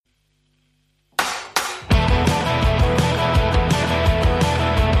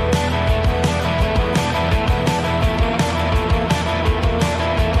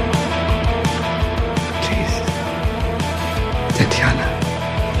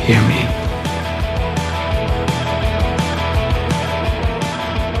Hear me.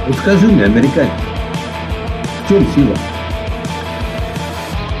 Вот скажи мне, американец, в чем сила?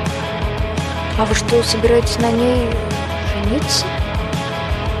 А вы что, собираетесь на ней жениться?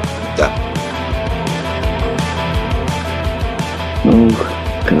 Да. Ух,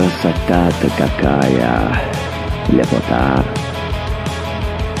 красота-то какая, лепота.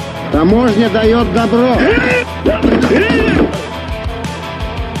 Таможня дает добро.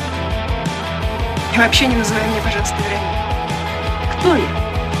 И вообще не называй меня, пожалуйста, Вероникой. Кто я?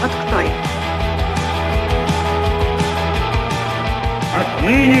 Вот кто я?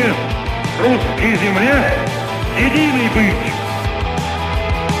 Отныне русской земле единый быть.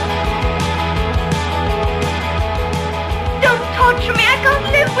 Don't torture me, I can't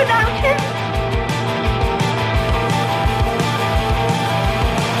live without him.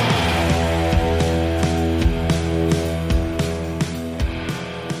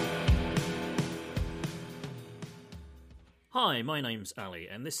 Hi, my name's Ali,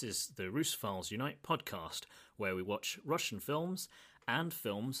 and this is the Russophiles Unite podcast, where we watch Russian films and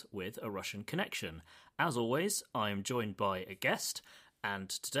films with a Russian connection. As always, I am joined by a guest, and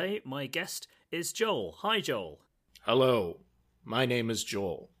today my guest is Joel. Hi, Joel. Hello, my name is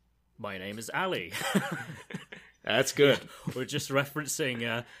Joel. My name is Ali. That's good. We're just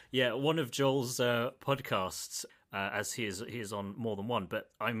referencing, one of Joel's podcasts. As he is on more than one, but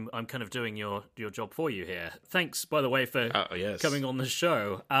I'm kind of doing your job for you here. Thanks, by the way, for coming on the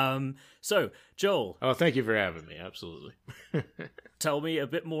show. So, Joel. Oh, thank you for having me. Absolutely. Tell me a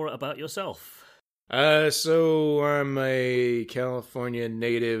bit more about yourself. So I'm a California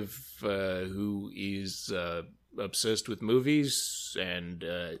native who is obsessed with movies and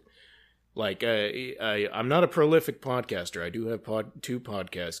I'm not a prolific podcaster. I do have two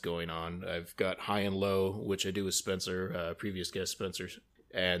podcasts going on. I've got High and Low, which I do with Spencer, previous guest Spencer,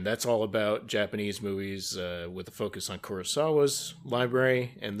 and that's all about Japanese movies with a focus on Kurosawa's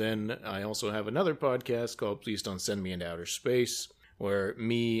library. And then I also have another podcast called Please Don't Send Me into Outer Space, where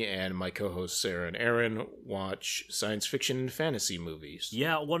me and my co-hosts Sarah and Aaron watch science fiction and fantasy movies.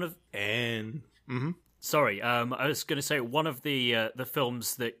 Yeah, Sorry, I was going to say one of the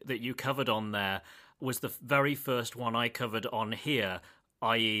films that you covered on there was the very first one I covered on here,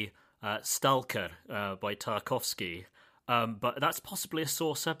 i.e. Stalker by Tarkovsky. But that's possibly a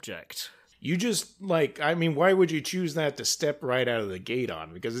sore subject. You just, why would you choose that to step right out of the gate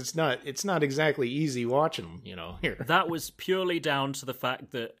on? Because it's not exactly easy watching, here. That was purely down to the fact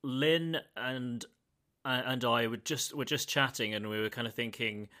that Lynn and I were just chatting, and we were kind of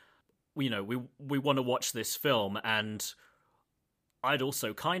thinking, we want to watch this film, and I'd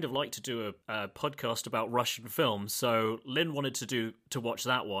also kind of like to do a podcast about Russian films. So Lynn wanted to watch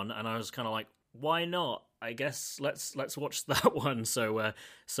that one, and I was kind of like, why not? I guess let's watch that one. So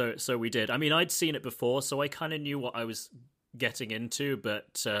we did. I mean, I'd seen it before, so I kind of knew what I was getting into,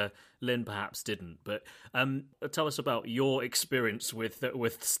 but Lynn perhaps didn't. But tell us about your experience with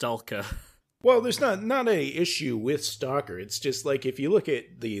Stalker. Well, there's not a issue with Stalker. It's just if you look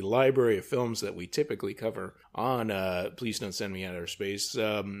at the library of films that we typically cover on Please Don't Send Me Out of Space,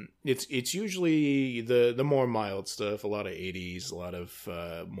 it's usually the more mild stuff, a lot of 80s, a lot of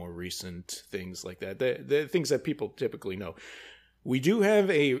more recent things like that, the things that people typically know. We do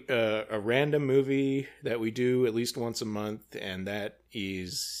have a random movie that we do at least once a month, and that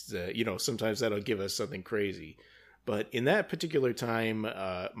is, sometimes that'll give us something crazy. But in that particular time,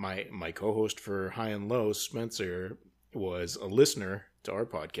 my co-host for High and Low, Spencer, was a listener to our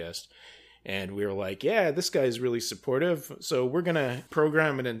podcast. And we were like, yeah, this guy's really supportive. So we're going to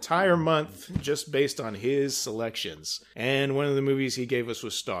program an entire month just based on his selections. And one of the movies he gave us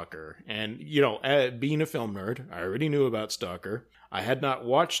was Stalker. And, being a film nerd, I already knew about Stalker. I had not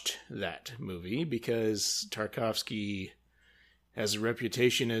watched that movie because Tarkovsky has a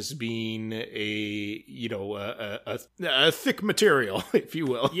reputation as being a thick material, if you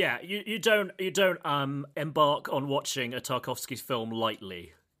will. Yeah, you don't embark on watching a Tarkovsky film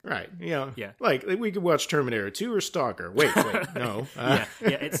lightly. Right. Yeah. We could watch Terminator 2 or Stalker. Wait, no.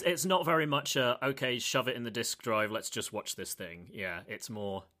 It's not very much okay, shove it in the disk drive, let's just watch this thing. Yeah, it's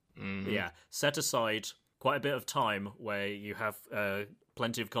more set aside quite a bit of time where you have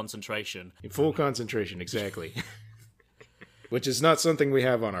plenty of concentration. Full concentration, exactly. which is not something we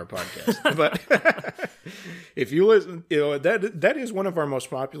have on our podcast. But if you listen, that is one of our most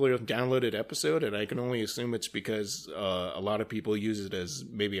popular downloaded episode, and I can only assume it's because a lot of people use it as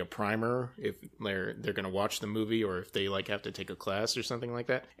maybe a primer if they're going to watch the movie, or if they like have to take a class or something like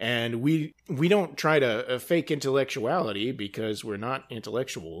that. And we don't try to fake intellectuality because we're not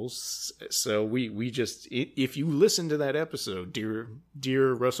intellectuals. So we just, if you listen to that episode, dear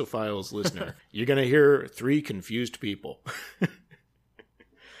Russophiles listener, you're going to hear three confused people.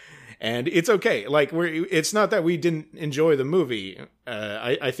 And it's okay. Like, it's not that we didn't enjoy the movie.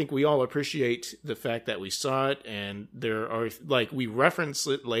 I think we all appreciate the fact that we saw it, and there are, like, we reference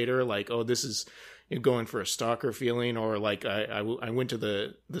it later, like, oh, this is going for a stalker feeling, or like I went to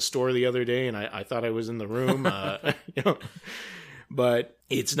the store the other day and I thought I was in the room, but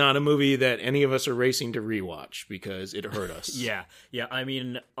it's not a movie that any of us are racing to rewatch because it hurt us. Yeah. I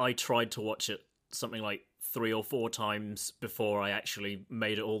mean, I tried to watch it something like 3 or 4 times before I actually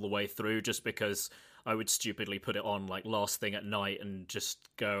made it all the way through, just because I would stupidly put it on like last thing at night and just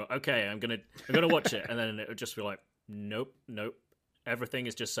go, okay, I'm gonna watch it, and then it would just be like, nope. Everything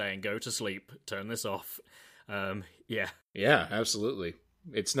is just saying, go to sleep, turn this off. Yeah, absolutely.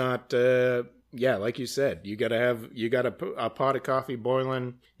 It's not, like you said, you got a pot of coffee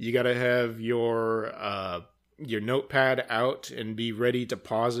boiling. You got to have your notepad out and be ready to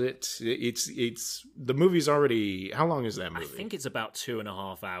pause it. It's the movie's already, how long is that movie? I think it's about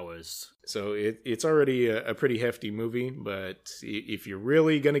 2.5 hours. So it's already a pretty hefty movie, but if you're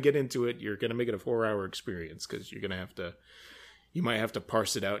really going to get into it, you're going to make it a 4-hour experience, because you're going to have to, you might have to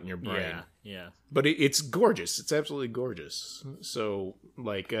parse it out in your brain. Yeah. But it's gorgeous. It's absolutely gorgeous. So,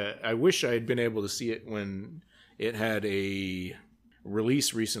 like, I wish I had been able to see it when it had a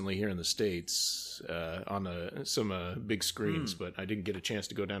release recently here in the States on some big screens, but I didn't get a chance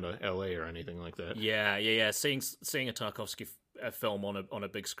to go down to LA or anything like that. Yeah. Seeing a Tarkovsky film on a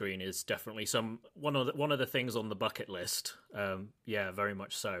big screen is definitely one of the things on the bucket list. Yeah, very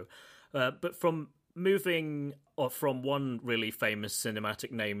much so. But from moving from one really famous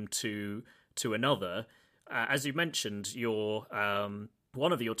cinematic name to another, as you mentioned, your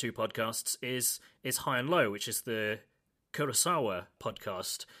one of your 2 podcasts is High and Low, which is the Kurosawa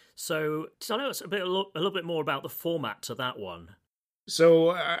podcast. So tell us a little bit more about the format to that one.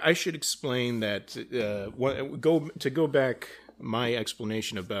 So I should explain that go back my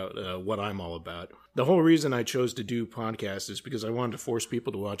explanation about what I'm all about. The whole reason I chose to do podcasts is because I wanted to force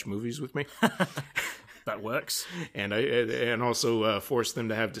people to watch movies with me. That works. And also force them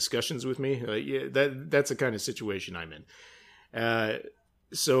to have discussions with me. That's the kind of situation I'm in.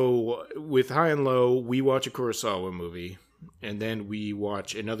 So with High and Low, we watch a Kurosawa movie, and then we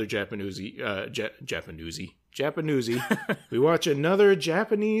watch another Japanesey. We watch another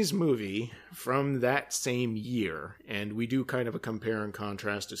Japanese movie from that same year, and we do kind of a compare and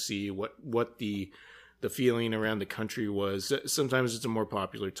contrast to see what the feeling around the country was. Sometimes it's a more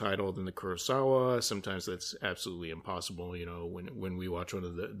popular title than the Kurosawa. Sometimes that's absolutely impossible. When we watch one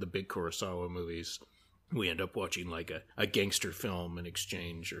of the big Kurosawa movies, we end up watching like a gangster film in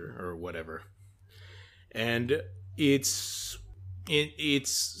exchange or whatever. And it's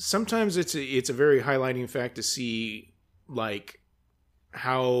sometimes it's a very highlighting fact to see like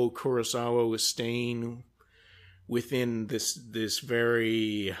how Kurosawa was staying within this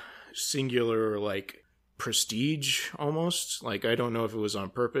very singular like prestige almost. Like, I don't know if it was on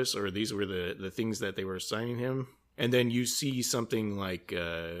purpose or these were the things that they were assigning him. And then you see something like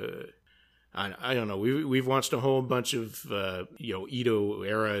I don't know. We've watched a whole bunch of Edo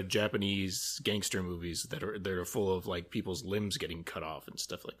era Japanese gangster movies that are full of like people's limbs getting cut off and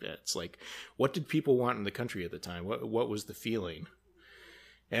stuff like that. It's like, what did people want in the country at the time? What was the feeling?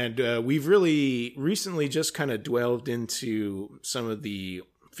 And we've really recently just kind of delved into some of the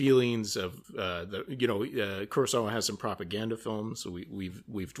feelings of Kurosawa has some propaganda films, so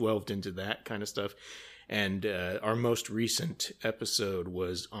we've delved into that kind of stuff. And our most recent episode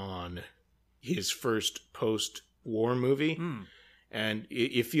was on his first post-war movie. And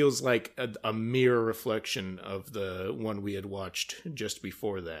it feels like a mirror reflection of the one we had watched just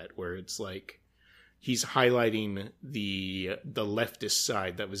before that, where it's like he's highlighting the leftist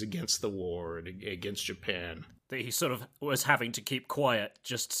side that was against the war and against Japan. That he sort of was having to keep quiet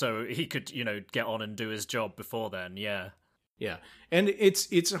just so he could, get on and do his job before then, yeah. Yeah, and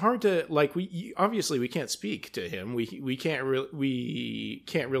it's hard to, like, we can't speak to him. We can't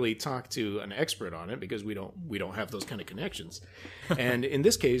really talk to an expert on it because we don't have those kind of connections. And in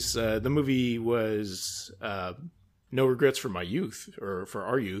this case, the movie was No Regrets for My Youth, or for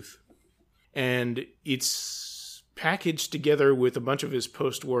Our Youth, and it's packaged together with a bunch of his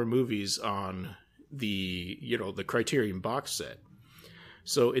post-war movies on the Criterion box set.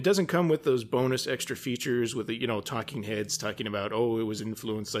 So it doesn't come with those bonus extra features with the, talking heads talking about, oh, it was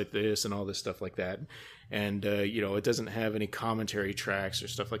influenced like this and all this stuff like that. And, it doesn't have any commentary tracks or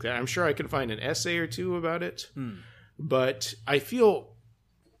stuff like that. I'm sure I can find an essay or two about it. But I feel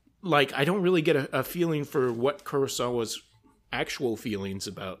like I don't really get a feeling for what Kurosawa's actual feelings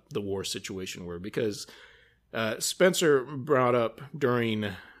about the war situation were, because Spencer brought up during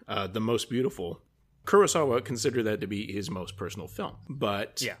The Most Beautiful, Kurosawa considered that to be his most personal film.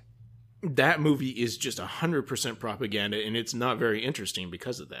 But that movie is just 100% propaganda, and it's not very interesting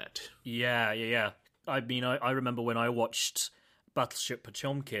because of that. Yeah. I mean, I remember when I watched Battleship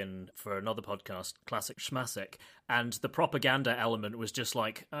Potemkin for another podcast, Classic Schmassic, and the propaganda element was just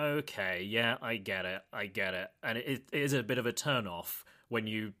like, okay, yeah, I get it. And it is a bit of a turn-off when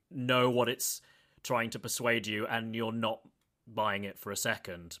you know what it's trying to persuade you and you're not buying it for a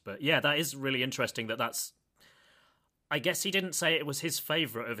second. But yeah, that is really interesting that's... I guess he didn't say it was his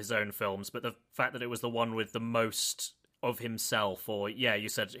favourite of his own films, but the fact that it was the one with the most of himself, or he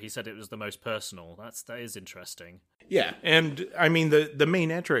said it was the most personal. That is interesting. Yeah, and I mean the main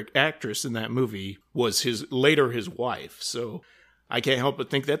actress in that movie was his wife, so I can't help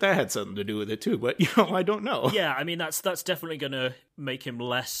but think that had something to do with it too. But I don't know. Yeah, I mean that's definitely going to make him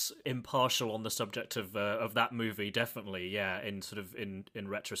less impartial on the subject of that movie. Definitely, yeah. In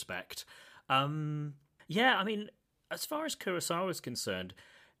retrospect, I mean, as far as Kurosawa is concerned,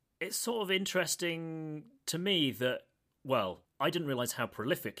 it's sort of interesting to me that. Well, I didn't realize how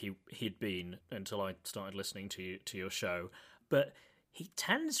prolific he'd been until I started listening to your show, but he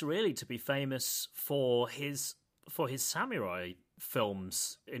tends really to be famous for his samurai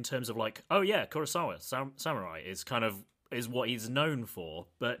films in terms of like, oh yeah, Kurosawa, samurai is what he's known for,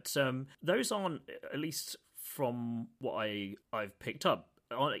 but those aren't, at least from what I've picked up,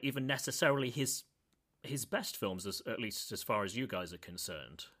 aren't even necessarily his best films, at least as far as you guys are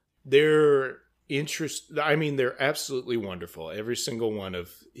concerned. They're absolutely wonderful. Every single one of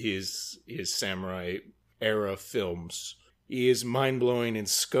his samurai era films is mind-blowing in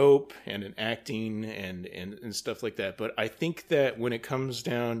scope and in acting and stuff like that. But I think that when it comes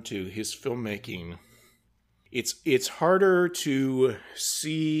down to his filmmaking, it's harder to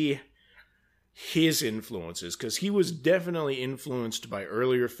see his influences, because he was definitely influenced by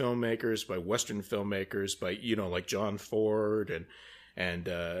earlier filmmakers, by Western filmmakers, by like John Ford and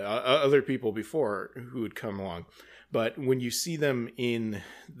other people before who had come along. But when you see them in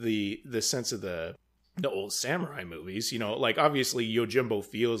the sense of the old samurai movies, like obviously Yojimbo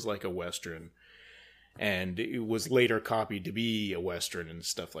feels like a Western, and it was later copied to be a Western and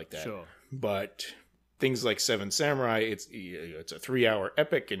stuff like that. Sure. But things like Seven Samurai, it's a 3-hour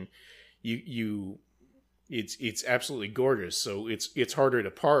epic, and it's absolutely gorgeous. So it's harder to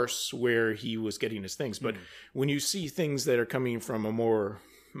parse where he was getting his things. But when you see things that are coming from a more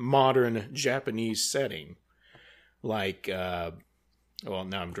modern Japanese setting, like, now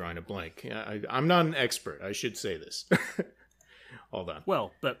I'm drawing a blank. I'm not an expert. I should say this. Hold on.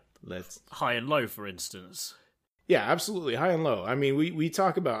 Well, but High and Low, for instance. Yeah, absolutely. High and Low. I mean, we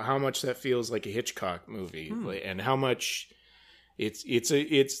talk about how much that feels like a Hitchcock movie, and how much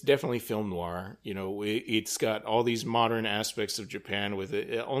it's definitely film noir. It's got all these modern aspects of Japan with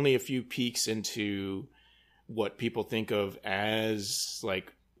it, only a few peeks into what people think of as,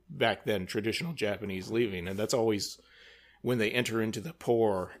 like, back then traditional Japanese living, and that's always when they enter into the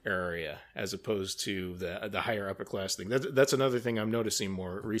poor area as opposed to the higher upper class thing. That's another thing I'm noticing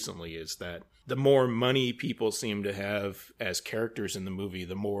more recently, is that the more money people seem to have as characters in the movie,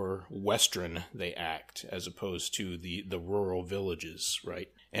 the more Western they act, as opposed to the rural villages, right?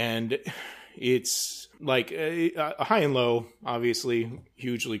 And it's like High and Low, obviously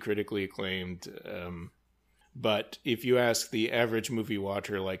hugely critically acclaimed. But if you ask the average movie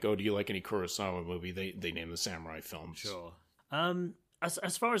watcher, like, oh, do you like any Kurosawa movie? They name the samurai films. Sure.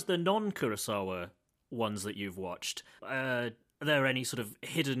 As far as the non-Kurosawa ones that you've watched, are there any sort of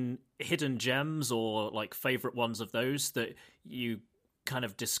hidden gems or like favorite ones of those that you kind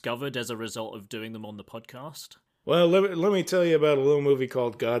of discovered as a result of doing them on the podcast? Well, let me tell you about a little movie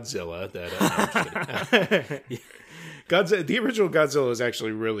called Godzilla that Godzilla, the original Godzilla is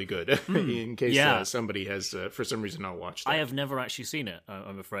actually really good. In case somebody has, for some reason, not watched it. I have never actually seen it,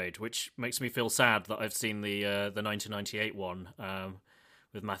 I'm afraid, which makes me feel sad that I've seen the 1998 one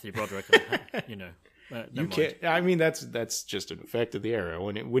with Matthew Broderick. You can't. I mean, that's just an effect of the era.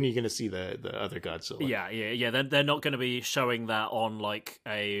 When are you going to see the other Godzilla? Yeah. They're not going to be showing that on like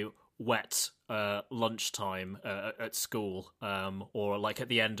a wet lunchtime at school, or like at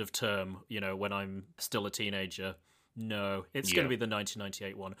the end of term. When I'm still a teenager. No, it's going to be the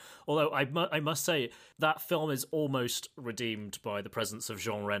 1998 one. Although I must say, that film is almost redeemed by the presence of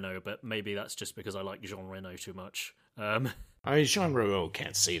Jean Reno, but maybe that's just because I like Jean Reno too much. I mean, Jean Reno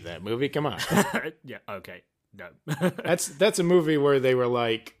can't save that movie. Come on. Yeah, okay. No. That's a movie where they were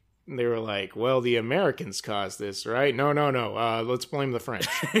like, well, the Americans caused this, right? No. Let's blame the French.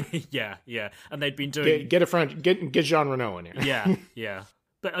 Yeah. And they'd been doing get Jean Reno in here. Yeah.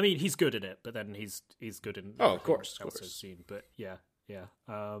 But I mean, he's good in it. But then he's good in of course. Scene. But yeah.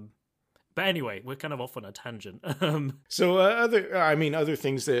 But anyway, we're kind of off on a tangent. So other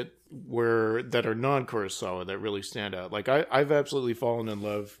things that are non-Kurosawa that really stand out. Like I've absolutely fallen in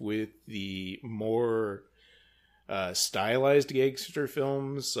love with the more stylized gangster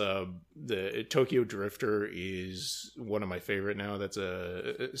films. The Tokyo Drifter is one of my favorite now. That's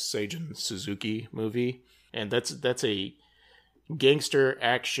a Seijun Suzuki movie, and that's a gangster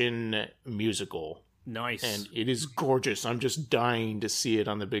action musical. Nice. And it is gorgeous. I'm just dying to see it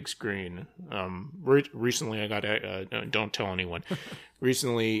on the big screen. Recently I got don't tell anyone.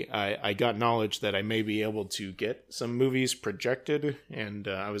 Recently I got knowledge that I may be able to get some movies projected, and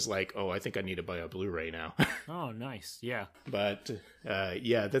I was like, I think I need to buy a Blu-ray now. Oh, nice. Yeah. But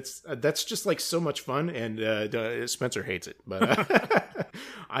that's just like so much fun, and Spencer hates it, but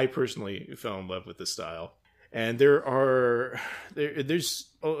I personally fell in love with the style. And there's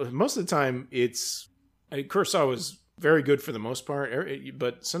most of the time Kurosawa was very good for the most part,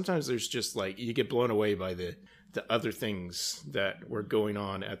 but sometimes there's just like you get blown away by the other things that were going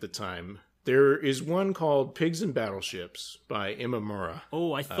on at the time. There is one called Pigs and Battleships by Imamura.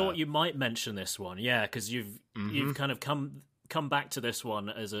 Oh, I thought you might mention this one. Yeah, because you've kind of come back to this one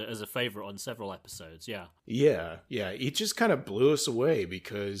as a favorite on several episodes. Yeah. It just kind of blew us away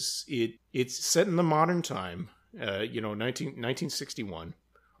because it's set in the modern time, 1961,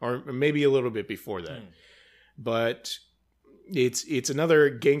 or maybe a little bit before that. But it's another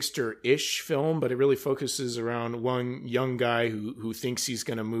gangster-ish film, but it really focuses around one young guy who thinks he's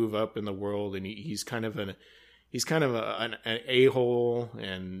going to move up in the world, and he's kind of an a-hole,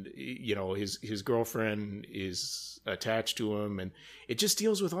 and his girlfriend is attached to him, and it just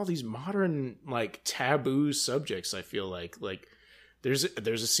deals with all these modern like taboo subjects. I feel like there's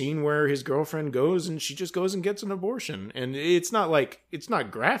a scene where his girlfriend goes and she just goes and gets an abortion, and it's not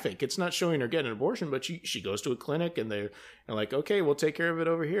graphic, it's not showing her getting an abortion, but she goes to a clinic and they're like, okay, we'll take care of it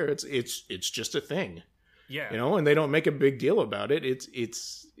over here. It's just a thing. Yeah. And they don't make a big deal about it.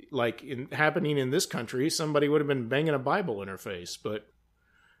 It's like happening in this country, somebody would have been banging a Bible in her face, but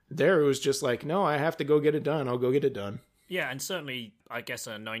there it was just like, no, I have to go get it done. I'll go get it done. Yeah, and certainly, I guess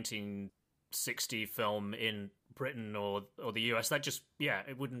a 1960 film in Britain or the US, that just,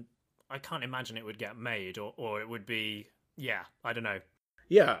 it wouldn't, I can't imagine it would get made, or it would be, I don't know.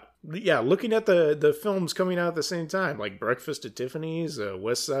 Yeah, looking at the films coming out at the same time, like Breakfast at Tiffany's,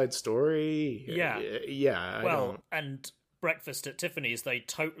 West Side Story. And Breakfast at Tiffany's, they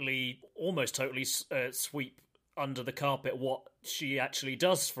almost totally sweep under the carpet what she actually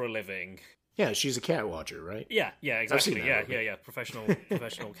does for a living. Yeah, she's a cat watcher, right? Yeah, exactly. Yeah. Professional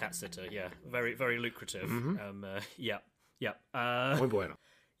cat sitter. Yeah, very, very lucrative. Mm-hmm. Muy bueno.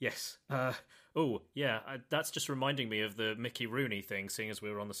 Yes. That's just reminding me of the Mickey Rooney thing, seeing as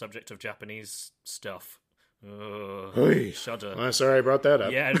we were on the subject of Japanese stuff. Shudder. I'm sorry I brought that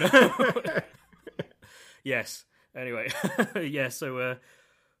up. Yeah, no. Yes. Anyway, so,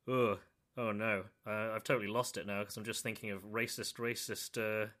 oh no, I've totally lost it now because I'm just thinking of racist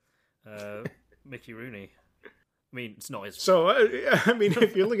Mickey Rooney. I mean, it's not his... So,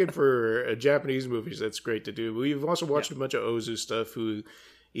 if you're looking for Japanese movies, that's great to do. We've also watched a bunch of Ozu stuff, who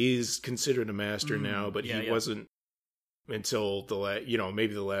is considered a master now, but he wasn't until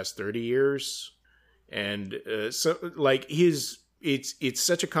maybe the last 30 years. And it's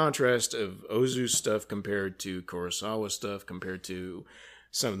such a contrast of Ozu's stuff compared to Kurosawa stuff, compared to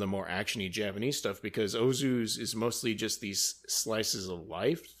some of the more actiony Japanese stuff, because Ozu's is mostly just these slices of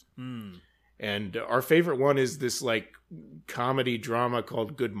life. And our favorite one is this like comedy drama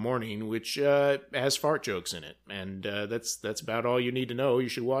called Good Morning, which has fart jokes in it, and that's about all you need to know. You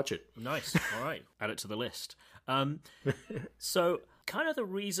should watch it. Nice. All right, add it to the list. So kind of the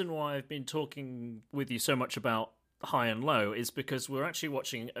reason why I've been talking with you so much about High and Low is because we're actually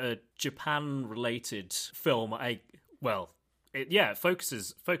watching a Japan-related film. It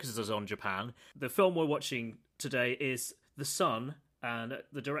focuses us on Japan. The film we're watching today is The Sun, and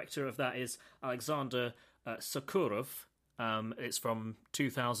the director of that is Alexander Sokurov. It's from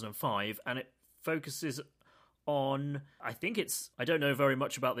 2005, and it focuses on, I don't know very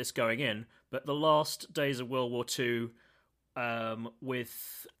much about this going in, but the last days of World War II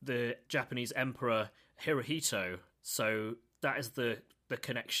with the Japanese Emperor Hirohito So that is the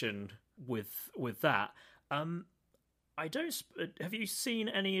connection with that. I don't. Have you seen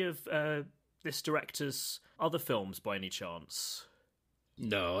any of this director's other films by any chance?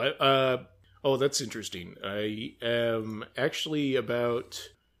 No. Oh, that's interesting. I am actually about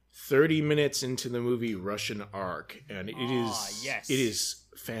 30 minutes into the movie Russian Ark, and it is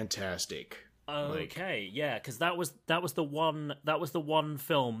fantastic. Okay, yeah, because that was the one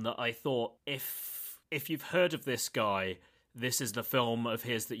film that I thought, if you've heard of this guy, this is the film of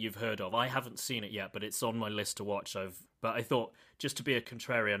his that you've heard of. I haven't seen it yet, but it's on my list to watch. But I thought, just to be a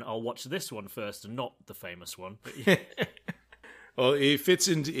contrarian, I'll watch this one first and not the famous one. But yeah. Well, it fits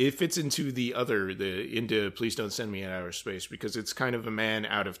into into Please Don't Send Me in Outer Space, because it's kind of a man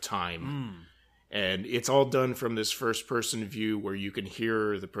out of time. And it's all done from this first-person view where you can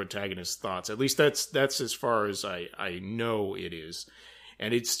hear the protagonist's thoughts. At least that's as far as I know it is.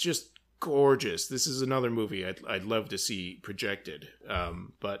 And it's just gorgeous. This is another movie I'd love to see projected.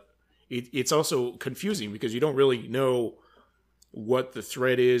 But it's also confusing because you don't really know what the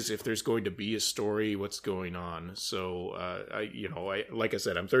thread is, if there's going to be a story, what's going on. So, like I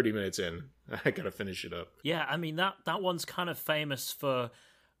said, I'm 30 minutes in. I gotta finish it up. Yeah, I mean, that one's kind of famous for...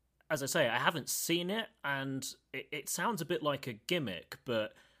 As I say, I haven't seen it, and it sounds a bit like a gimmick,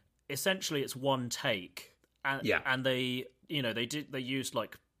 but essentially it's one take. And they used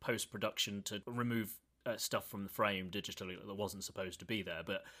like post-production to remove stuff from the frame digitally that wasn't supposed to be there.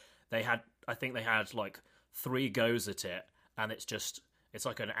 But I think they had like 3 goes at it, and it's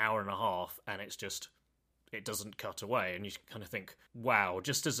like an hour and a half, and it doesn't cut away, and you kind of think, wow,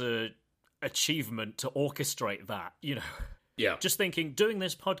 just as a achievement to orchestrate that, Yeah. Just thinking, doing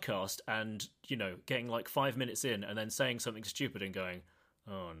this podcast and, getting like 5 minutes in and then saying something stupid and going,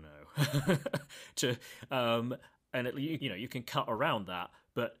 oh no. You can cut around that,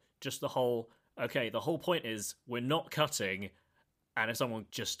 but just the whole point is we're not cutting, and if someone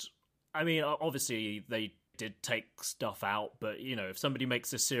obviously they did take stuff out, but, if somebody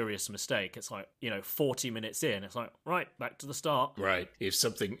makes a serious mistake, it's like, 40 minutes in, it's like, right, back to the start. Right.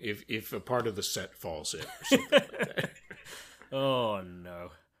 If a part of the set falls in or something like that. Oh,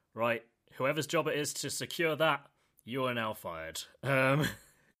 no. Right. Whoever's job it is to secure that, you are now fired.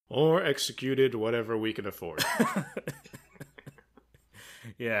 Or executed, whatever we can afford.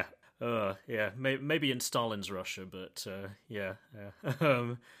 Yeah. Yeah. Maybe in Stalin's Russia, but yeah.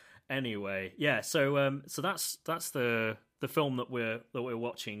 Anyway, yeah. So that's the film that we're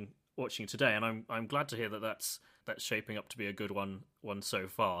watching today, and I'm glad to hear that that's shaping up to be a good one so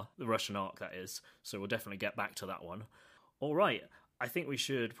far. The Russian Ark, that is. So we'll definitely get back to that one. All right, I think we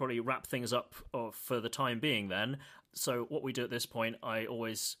should probably wrap things up for the time being then. So what we do at this point, I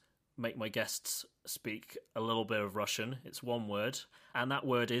always make my guests speak a little bit of Russian. It's one word, and that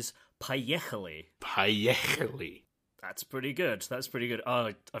word is поехали. Поехали. That's pretty good.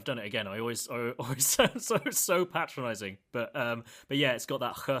 Oh, I've done it again. I always sound so patronizing. But yeah, it's got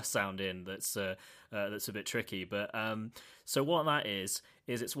that h sound in that's a bit tricky. But so what that is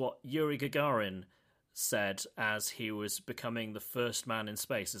it's what Yuri Gagarin said as he was becoming the first man in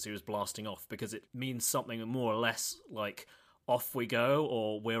space, as he was blasting off, because it means something more or less like off we go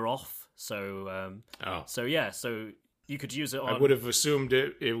or we're off. So so yeah, so you could use it on... I would have assumed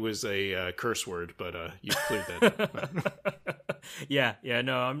it was a curse word, but you cleared that up. Yeah,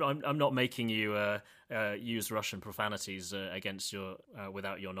 no, I'm not making you use Russian profanities against your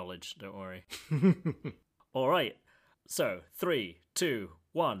without your knowledge. Don't worry. All right. So 3, 2,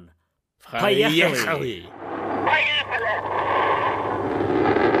 1. Поехали.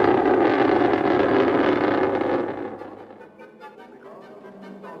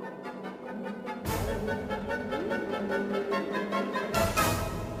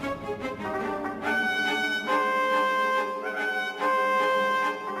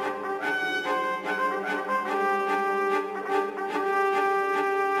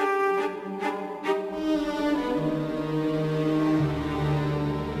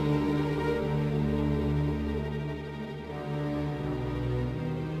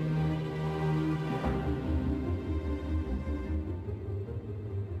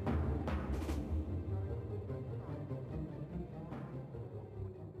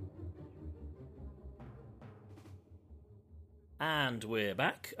 And we're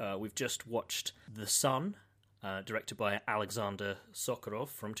back. We've just watched The Sun, directed by Alexander Sokurov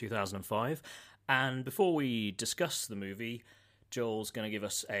from 2005. And before we discuss the movie, Joel's going to give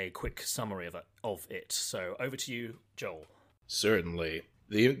us a quick summary of it. So over to you, Joel. Certainly.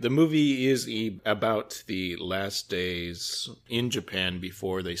 The movie is about the last days in Japan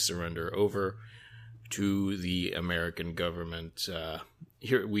before they surrender over to the American government.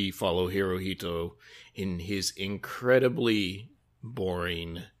 Here we follow Hirohito in his incredibly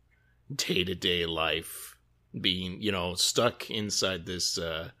boring day-to-day life, being, stuck inside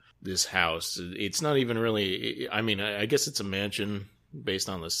this house. It's not even really, I mean, I guess it's a mansion based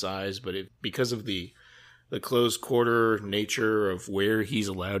on the size, but because of the close quarter nature of where he's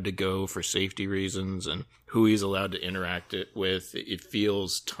allowed to go for safety reasons and who he's allowed to interact with, it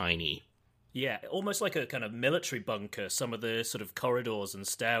feels tiny. Yeah, almost like a kind of military bunker. Some of the sort of corridors and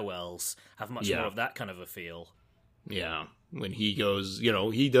stairwells have much more of that kind of a feel. Yeah, when he goes,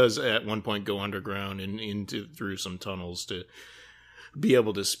 he does at one point go underground and through some tunnels to be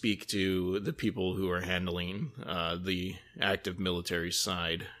able to speak to the people who are handling the active military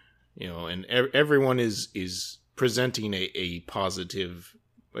side. And everyone is presenting a positive,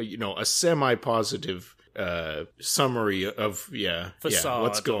 a semi-positive summary of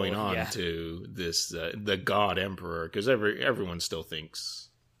what's going on to this the God Emperor, because everyone still thinks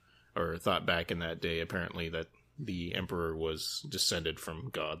or thought back in that day apparently that the Emperor was descended from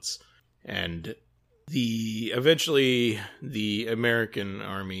gods. And eventually the American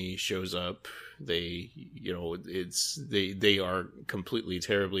army shows up. They they are completely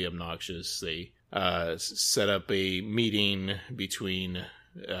terribly obnoxious. They set up a meeting between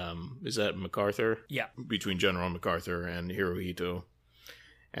is that MacArthur? Yeah. Between General MacArthur and Hirohito.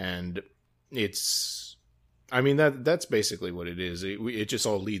 And that's basically what it is. It just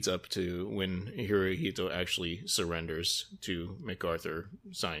all leads up to when Hirohito actually surrenders to MacArthur,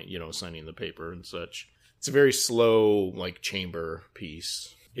 signing the paper and such. It's a very slow, chamber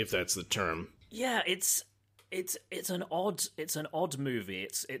piece, if that's the term. Yeah, it's an odd movie.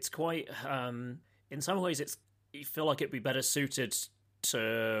 It's quite in some ways you feel like it'd be better suited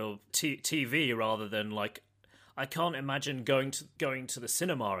to TV rather than I can't imagine going to the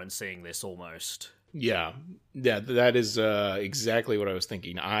cinema and seeing this almost. Yeah, that is exactly what I was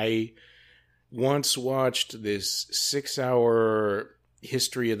thinking. I once watched this 6-hour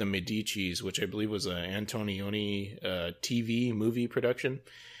history of the Medicis, which I believe was an Antonioni TV movie production.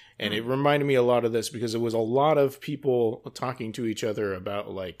 And it reminded me a lot of this because it was a lot of people talking to each other about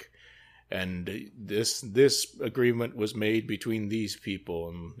and this agreement was made between these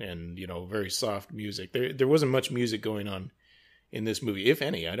people and very soft music. There wasn't much music going on in this movie, if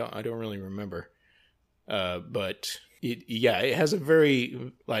any. I don't really remember. But it has a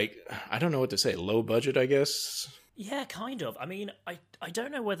very I don't know what to say, low budget, I guess. Yeah, kind of. I mean, I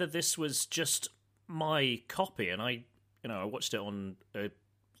don't know whether this was just my copy, and I watched it on a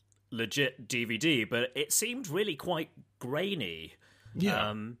legit DVD, but it seemed really quite grainy.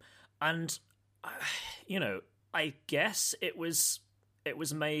 Yeah. And I guess it was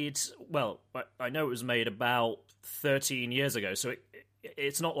made, well, I know it was made about 13 years ago, so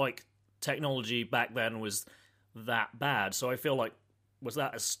it's not like technology back then was that bad. So I feel like, was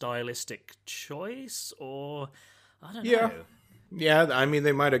that a stylistic choice, or I don't know. Yeah, I mean,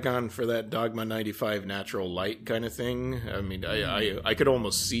 they might have gone for that Dogma 95 natural light kind of thing. I mean, I could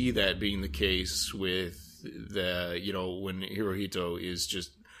almost see that being the case with when Hirohito is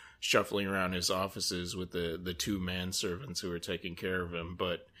just shuffling around his offices with the two manservants who are taking care of him.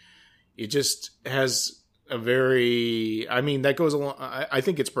 But it just has a very, that goes along, I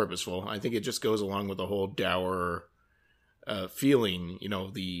think it's purposeful. I think it just goes along with the whole dour feeling,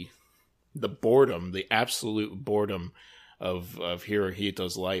 the boredom, the absolute boredom of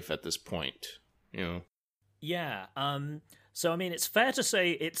Hirohito's life at this point, Yeah. So, it's fair to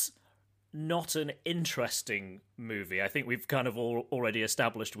say it's not an interesting movie. I think we've kind of already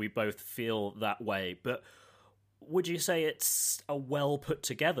established we both feel that way. But would you say it's a well put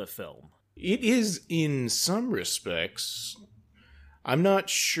together film? It is in some respects. I'm not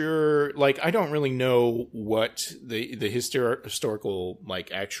sure. I don't really know what the historical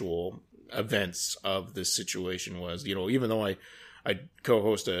actual events of this situation was. Even though I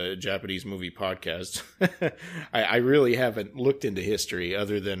co-host a Japanese movie podcast, I really haven't looked into history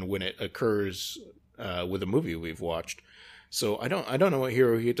other than when it occurs with a movie we've watched. So I don't know what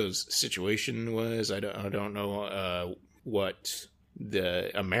Hirohito's situation was. I don't know what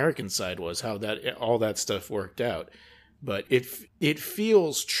the American side was, how all that stuff worked out. But it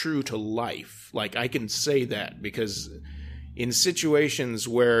feels true to life. I can say that because in situations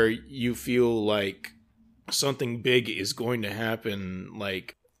where you feel like something big is going to happen,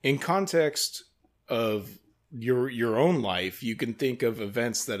 in context of your own life, you can think of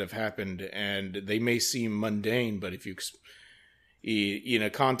events that have happened and they may seem mundane, but if you in a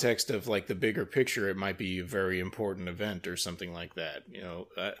context of the bigger picture, it might be a very important event or something like that.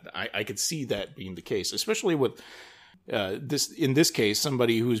 I could see that being the case, especially with in this case,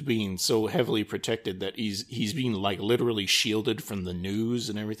 somebody who's being so heavily protected that he's being like literally shielded from the news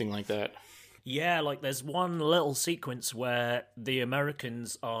and everything like that. Yeah, like there's one little sequence where the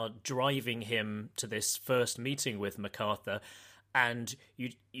Americans are driving him to this first meeting with MacArthur, and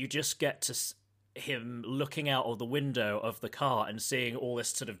you just get to him looking out of the window of the car and seeing all this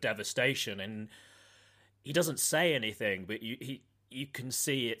sort of devastation, and he doesn't say anything, but you can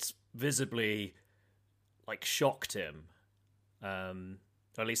see it's visibly like shocked him. Or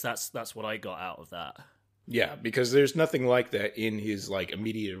at least that's what I got out of that. Yeah, because there's nothing like that in his like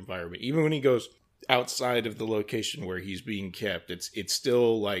immediate environment. Even when he goes outside of the location where he's being kept, it's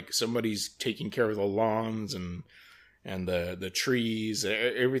still like somebody's taking care of the lawns and the trees.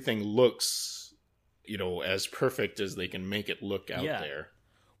 Everything looks, as perfect as they can make it look out there.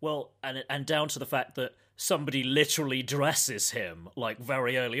 Well, and down to the fact that somebody literally dresses him like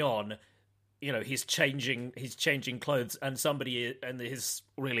very early on. He's changing clothes, and somebody and his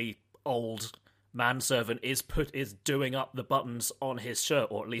really old manservant is doing up the buttons on his shirt,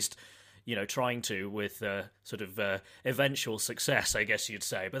 or at least trying to, with sort of eventual success, I guess you'd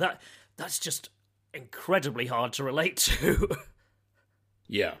say. But that's just incredibly hard to relate to.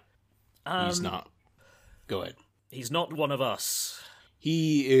 Yeah, he's not. Go ahead. He's not one of us.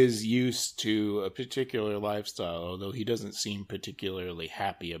 He is used to a particular lifestyle, although he doesn't seem particularly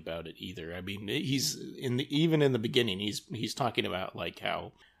happy about it either. I mean, even in the beginning, he's talking about like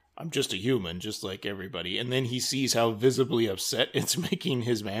how I'm just a human, just like everybody. And then he sees how visibly upset it's making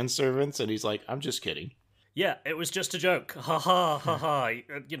his manservants, and he's like, I'm just kidding. Yeah, it was just a joke. Ha ha, ha ha.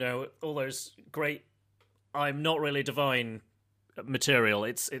 All those great, I'm not really divine material.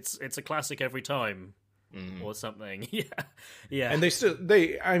 It's a classic every time. Or something. Yeah. And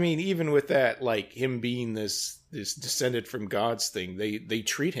even with that, like him being this descended from God's thing, they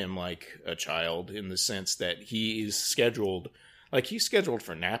treat him like a child in the sense that he's scheduled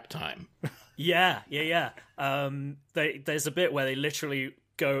for nap time. Yeah. There's a bit where they literally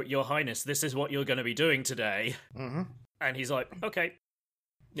go, Your Highness, this is what you're going to be doing today. Mm-hmm. And he's like, okay.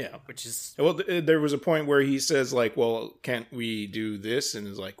 Yeah. Which is... Well, there was a point where he says, like, well, can't we do this? And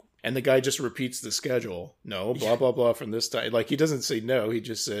is like... And the guy just repeats the schedule. No, blah, blah, blah from this time. Like, he doesn't say no. He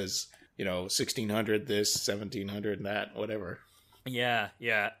just says, 1600 this, 1700 that, whatever. Yeah.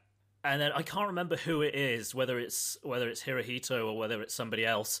 And then I can't remember who it is, whether it's Hirohito or whether it's somebody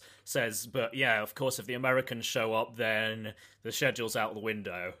else says, but yeah, of course, if the Americans show up, then the schedule's out the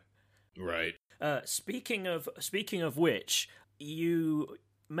window. Right. Speaking of which, you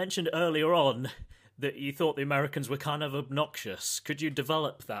mentioned earlier on that you thought the Americans were kind of obnoxious. Could you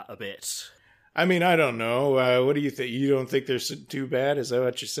develop that a bit? I mean, I don't know. What do you think? You don't think they're too bad? Is that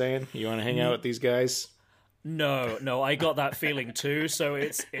what you're saying? You want to hang out with these guys? No, I got that feeling too. So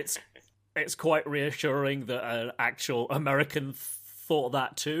it's quite reassuring that an actual American thought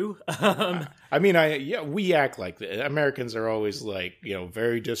that too. We act like that. Americans are always like,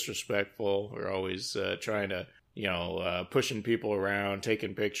 very disrespectful. We're always trying to, pushing people around,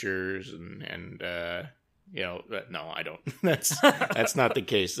 taking pictures, and no, I don't. That's not the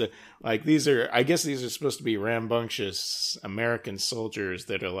case. Like these are supposed to be rambunctious American soldiers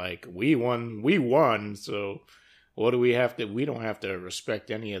that are like, we won. So what do we have to? We don't have to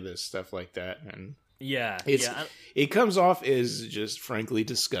respect any of this stuff like that. And it comes off as just frankly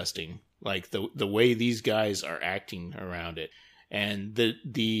disgusting. Like the way these guys are acting around it. And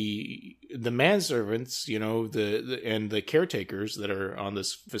the manservants, and the caretakers that are on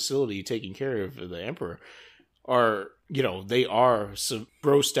this facility taking care of the emperor are, they are so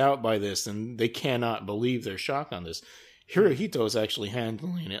grossed out by this, and they cannot believe their shock on this. Hirohito is actually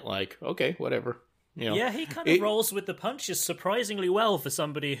handling it like, okay, whatever. Yeah, he kind of rolls with the punches surprisingly well for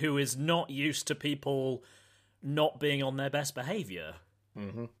somebody who is not used to people not being on their best behavior.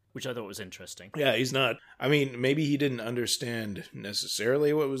 Mm-hmm. Which I thought was interesting. Yeah, he's not. I mean, maybe he didn't understand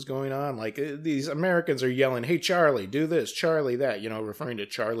necessarily what was going on. Like, these Americans are yelling, hey, Charlie, do this, Charlie, that, referring to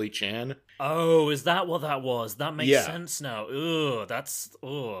Charlie Chan. Oh, is that what that was? That makes sense now.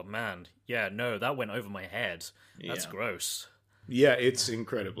 Oh, man. Yeah, no, that went over my head. That's gross. Yeah, it's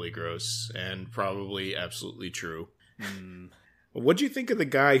incredibly gross and probably absolutely true. What do you think of the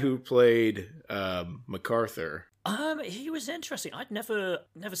guy who played MacArthur? He was interesting. I'd never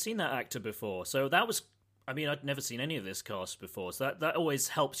seen that actor before, so that was. I mean, I'd never seen any of this cast before, so that always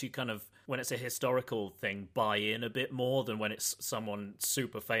helps you kind of, when it's a historical thing, buy in a bit more than when it's someone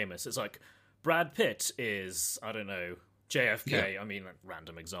super famous. It's like Brad Pitt is, I don't know, JFK. Yeah. I mean, like,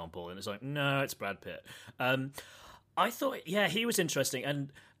 random example, and it's like, no, it's Brad Pitt. I thought, he was interesting,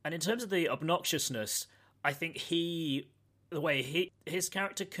 and in terms of the obnoxiousness, I think the way his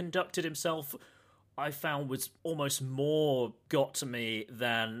character conducted himself, I found was almost more got to me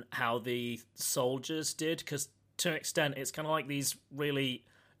than how the soldiers did, because to an extent it's kind of like these really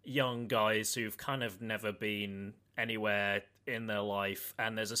young guys who've kind of never been anywhere in their life,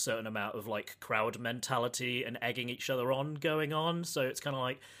 and there's a certain amount of like crowd mentality and egging each other on going on, so it's kind of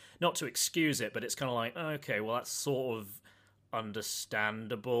like, not to excuse it, but it's kind of like, okay, well, that's sort of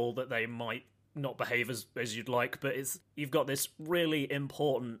understandable that they might not behave as you'd like, but you've got this really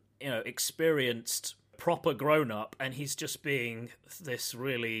important, experienced, proper grown-up, and he's just being this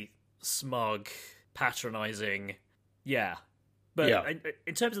really smug, patronizing, But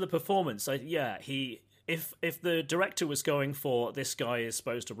in terms of the performance, if the director was going for this guy is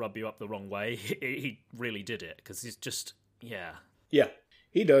supposed to rub you up the wrong way, he really did it, because he's just, Yeah,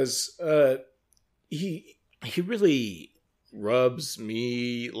 he does. He really rubs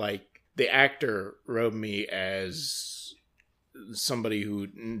me, like, the actor rubbed me as somebody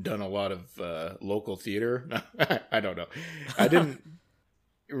who'd done a lot of local theater. I don't know. I didn't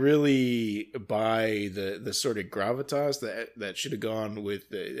really buy the sort of gravitas that should have gone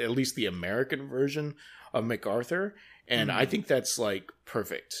with at least the American version of MacArthur. And I think that's, like,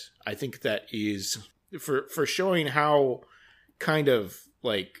 perfect. I think that is, for showing how kind of,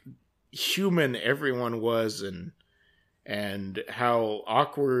 like, human everyone was, and how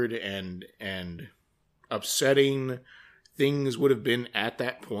awkward and upsetting things would have been at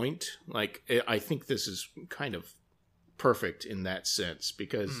that point. Like, I think this is kind of perfect in that sense,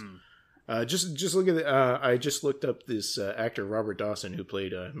 because just look at I just looked up this actor Robert Dawson who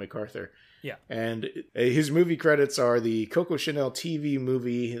played MacArthur. Yeah. And his movie credits are the Coco Chanel TV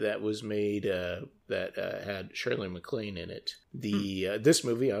movie that was made that had Shirley MacLaine in it. This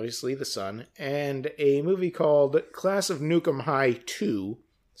movie, obviously, The Son, and a movie called Class of Nukem High 2,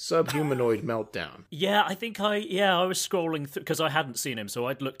 Subhumanoid Meltdown. Yeah, I think I was scrolling through, because I hadn't seen him, so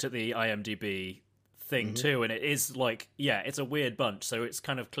I'd looked at the IMDb thing too, and it is like, it's a weird bunch, so it's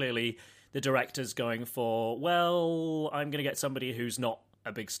kind of clearly the director's going for, well, I'm going to get somebody who's not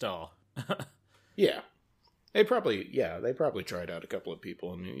a big star. They probably tried out a couple of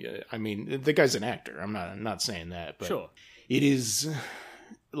people. I mean, the guy's an actor. I'm not saying that, but sure. It is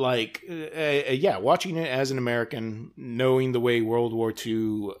like, watching it as an American, knowing the way World War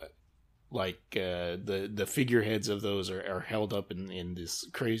II, like the figureheads of those are held up in this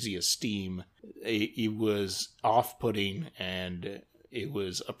crazy esteem. It was off-putting, and it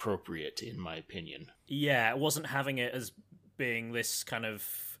was appropriate, in my opinion. Yeah, it wasn't having it as being this kind of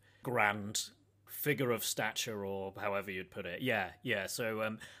grand figure of stature, or however you'd put it. Yeah.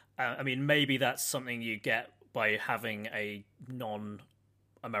 So, I mean, maybe that's something you get by having a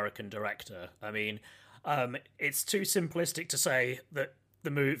non-American director. I mean, it's too simplistic to say that the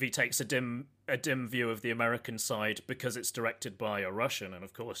movie takes a dim view of the American side because it's directed by a Russian, and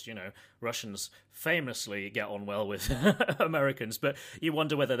of course, Russians famously get on well with Americans, but you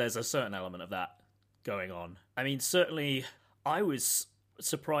wonder whether there's a certain element of that going on. I mean, certainly, I was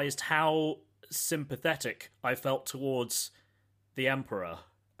surprised how sympathetic I felt towards the Emperor,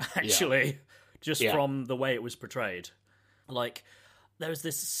 actually, from the way it was portrayed. Like, there was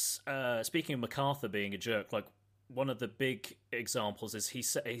this, speaking of MacArthur being a jerk, like, one of the big examples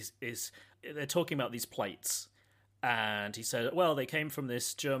is they're talking about these plates, and he said, well, they came from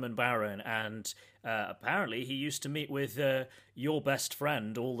this German baron, and apparently he used to meet with your best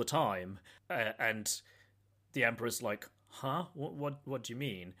friend all the time, and the Emperor's like, huh? What do you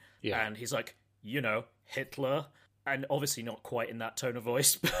mean? Yeah. And he's like, Hitler, and obviously not quite in that tone of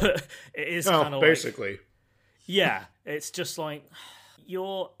voice, but it is kind of basically. Yeah, it's just like,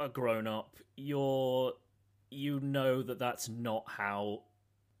 you're a grown-up, that's not how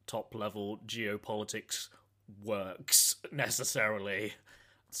top-level geopolitics works, necessarily.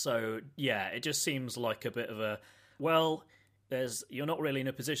 So, it just seems like a bit of a, well, you're not really in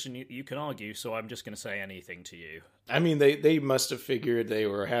a position you can argue, so I'm just going to say anything to you. I mean, they must have figured they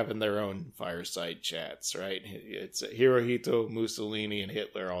were having their own fireside chats, right? It's Hirohito, Mussolini, and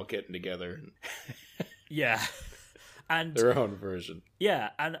Hitler all getting together. Yeah. And their own version. Yeah,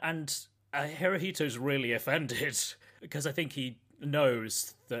 and Hirohito's really offended, because I think he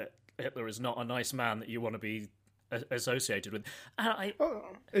knows that Hitler is not a nice man that you want to be associated with. And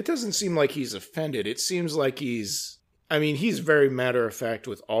it doesn't seem like he's offended. It seems like he's very matter-of-fact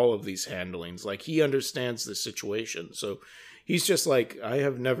with all of these handlings. Like, he understands the situation. So he's just like, I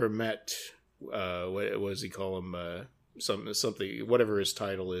have never met, what does he call him? Something, whatever his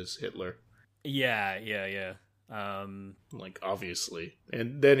title is, Hitler. Yeah. Like, obviously.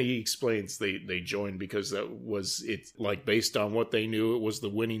 And then he explains they joined because that was, it's like, based on what they knew, it was the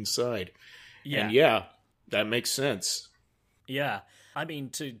winning side. Yeah. And that makes sense. Yeah. I mean,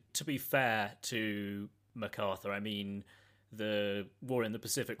 to be fair to MacArthur, I mean, the war in the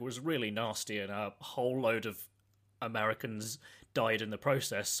Pacific was really nasty, and a whole load of Americans died in the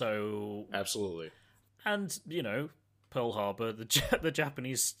process. So absolutely, and Pearl Harbor, the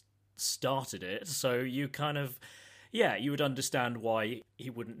Japanese started it, so you kind of, you would understand why he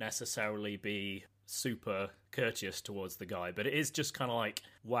wouldn't necessarily be super courteous towards the guy, but it is just kind of like,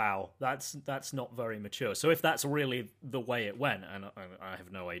 wow, that's not very mature. So if that's really the way it went, and I have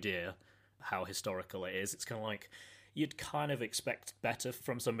no idea how historical it is, it's kind of like you'd kind of expect better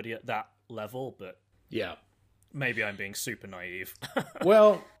from somebody at that level, but yeah, maybe I'm being super naive.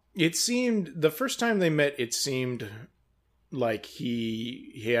 Well, it seemed the first time they met, it seemed like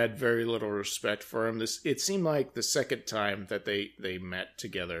he had very little respect for him. It seemed like the second time that they met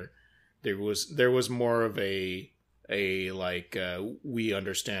together, there was more of a like we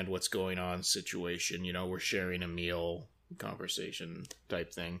understand what's going on situation. We're sharing a meal conversation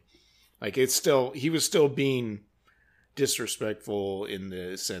type thing. Like he was still being disrespectful in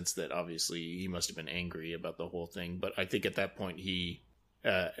the sense that obviously he must have been angry about the whole thing. But I think at that point he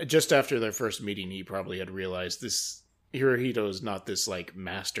just after their first meeting, he probably had realized this. Hirohito is not this like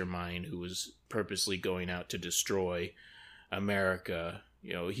mastermind who was purposely going out to destroy America.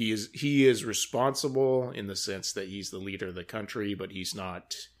 He is responsible in the sense that he's the leader of the country, but he's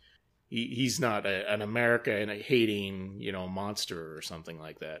not an America and a hating monster or something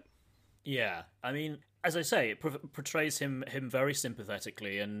like that. Yeah, I mean, as I say, it portrays him very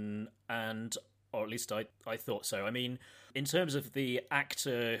sympathetically, and or at least I thought so. I mean, in terms of the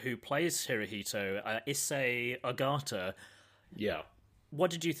actor who plays Hirohito, Issei Ogata, yeah,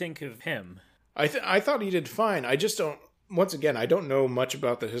 what did you think of him? I thought he did fine. I just don't. Once again, I don't know much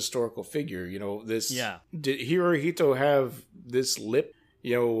about the historical figure. Did Hirohito have this lip,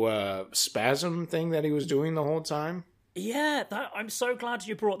 spasm thing that he was doing the whole time? Yeah, I'm so glad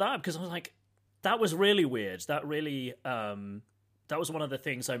you brought that up, because I was like, that was really weird. That really, that was one of the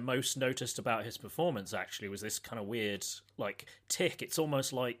things I most noticed about his performance, actually, was this kind of weird, like, tick. It's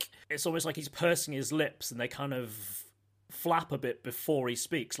almost like he's pursing his lips, and they kind of flap a bit before he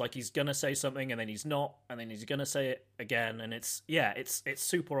speaks, like he's gonna say something and then he's not, and then he's gonna say it again, and it's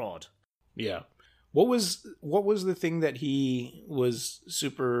super odd. Yeah. What was the thing that he was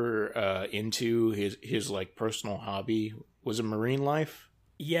super into, his like personal hobby? Was it marine life?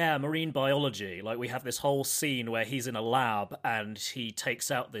 Yeah, marine biology. Like, we have this whole scene where he's in a lab and he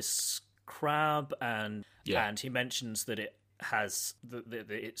takes out this crab, and he mentions that it has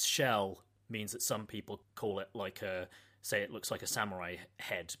its shell means that some people call it like say it looks like a samurai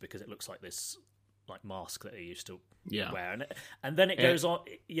head because it looks like this like mask that they used to wear, and then it goes on.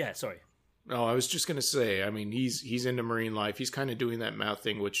 Yeah, sorry. Oh, I was just gonna say. I mean, he's into marine life. He's kind of doing that mouth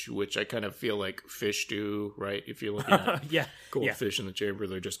thing, which I kind of feel like fish do, right? If you're looking at goldfish in the chamber,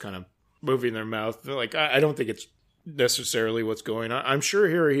 they're just kind of moving their mouth. Like, I don't think it's necessarily what's going on. I'm sure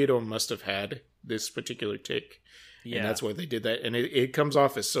Hirohito must have had this particular tick, and that's why they did that. And it comes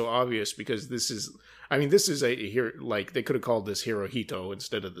off as so obvious because this is like they could have called this Hirohito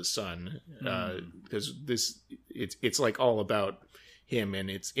instead of the sun, because it's like all about him, and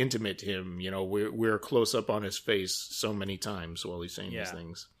it's intimate to him. We're close up on his face so many times while he's saying these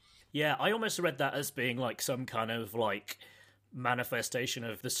things. Yeah, I almost read that as being like some kind of like manifestation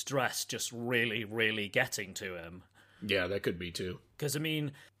of the stress just really, really getting to him. Yeah, that could be too. Because, I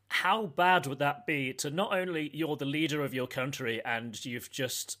mean, how bad would that be to not only you're the leader of your country and you've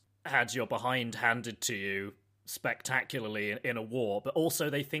just had your behind handed to you spectacularly in a war, but also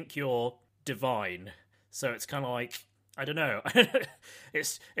they think you're divine. So it's kind of like, I don't know.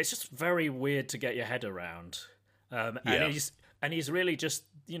 It's just very weird to get your head around. And he's really just,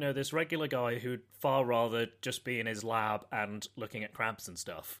 this regular guy who'd far rather just be in his lab and looking at crabs and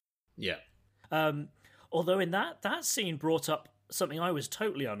stuff. Yeah. Although in that scene brought up something I was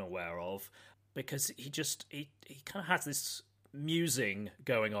totally unaware of, because he kind of has this musing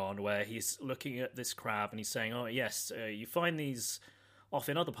going on where he's looking at this crab and he's saying, oh yes, you find these off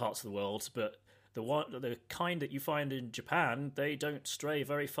in other parts of the world, but the kind that you find in Japan, they don't stray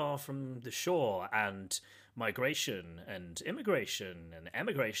very far from the shore, and migration and immigration and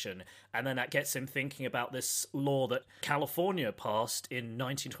emigration. And then that gets him thinking about this law that California passed in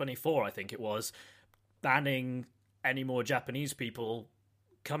 1924, I think it was, banning any more Japanese people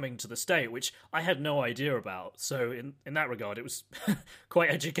coming to the state, which I had no idea about. So in that regard, it was quite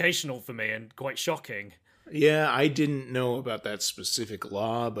educational for me and quite shocking. Yeah, I didn't know about that specific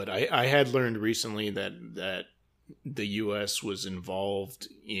law, but I had learned recently that the U.S. was involved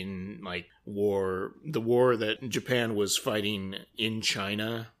in like the war that Japan was fighting in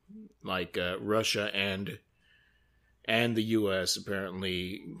China, like Russia and And the U.S.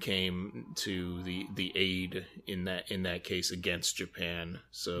 apparently came to the aid in that case against Japan.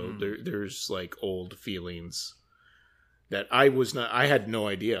 So there's like old feelings that I had no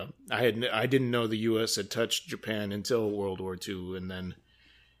idea. I didn't know the U.S. had touched Japan until World War II, and then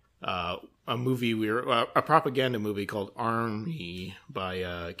a propaganda movie called Army by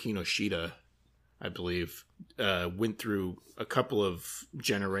Kinoshita, I believe, went through a couple of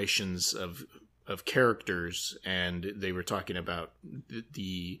generations of characters, and they were talking about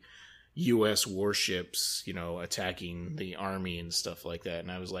the U.S. warships, attacking the army and stuff like that.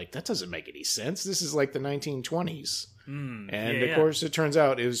 And I was like, that doesn't make any sense. This is like the 1920s. Of course, it turns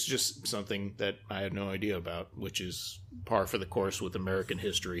out it was just something that I had no idea about, which is par for the course with American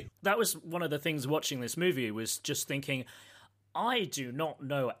history. That was one of the things watching this movie, was just thinking, I do not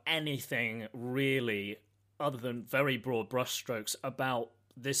know anything really other than very broad brushstrokes about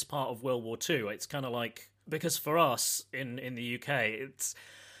this part of World War II. It's kind of like, because for us in the UK,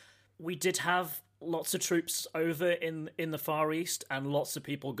 we did have lots of troops over in the Far East, and lots of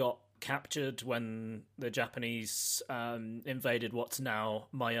people got captured when the Japanese invaded what's now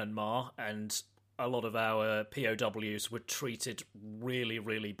Myanmar, and a lot of our POWs were treated really,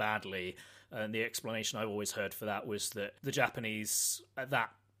 really badly. And the explanation I've always heard for that was that the Japanese at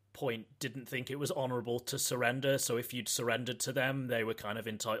that point didn't think it was honourable to surrender, so if you'd surrendered to them, they were kind of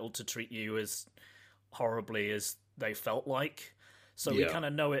entitled to treat you as horribly as they felt like. So we kind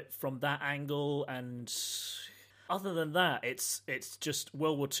of know it from that angle, and other than that, it's just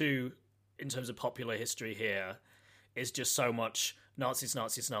World War II, in terms of popular history here, is just so much Nazis,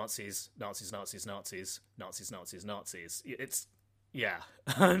 Nazis, Nazis, Nazis, Nazis, Nazis, Nazis, Nazis, Nazis. It's,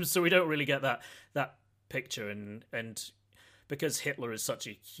 so we don't really get that picture, and because Hitler is such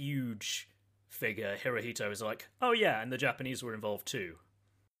a huge figure, Hirohito is like, oh yeah, and the Japanese were involved too.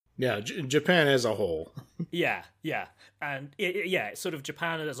 Yeah, Japan as a whole. Yeah. And it's sort of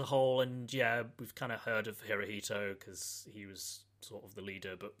Japan as a whole, and we've kind of heard of Hirohito because he was sort of the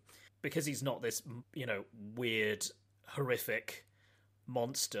leader, but because he's not this, weird, horrific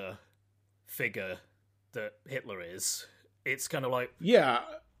monster figure that Hitler is, it's kind of like... Yeah,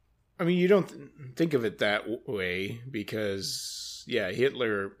 I mean, you don't think of it that way because,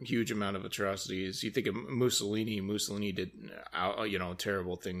 Hitler, huge amount of atrocities. You think of Mussolini did,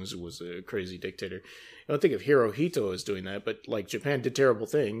 terrible things, was a crazy dictator. You don't think of Hirohito as doing that, but, like, Japan did terrible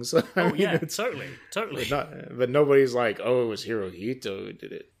things. Totally. But nobody's like, oh, it was Hirohito who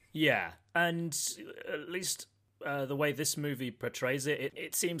did it. Yeah, and at least the way this movie portrays it,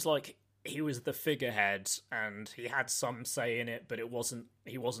 it seems like he was the figurehead, and he had some say in it, but he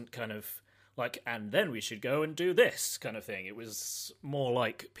wasn't kind of like, and then we should go and do this kind of thing. It was more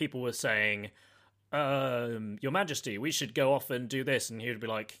like people were saying, Your Majesty, we should go off and do this, and he would be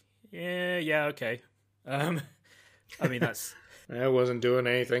like, yeah, okay. I mean, that's... I wasn't doing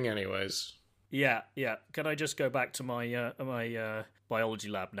anything anyways. Yeah. Can I just go back to my my biology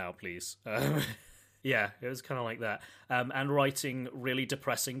lab now, please? Yeah, it was kind of like that. And writing really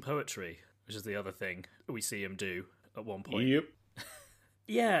depressing poetry, which is the other thing we see him do at one point. Yep.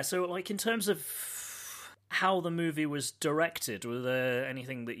 Yeah, so like in terms of how the movie was directed, were there any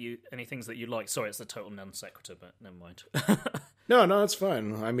things that you liked? Sorry, it's the total non sequitur, but never mind. No, it's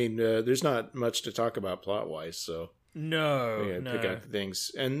fine. I mean, there's not much to talk about plot-wise, so... No. Pick out things,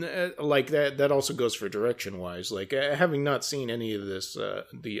 and like that also goes for direction wise. Like having not seen any of this,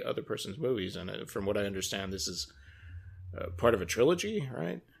 the other person's movies, and from what I understand, this is part of a trilogy,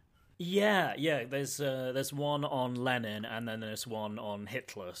 right? Yeah. There's one on Lenin, and then there's one on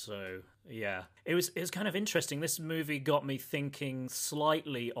Hitler. So yeah, it was kind of interesting. This movie got me thinking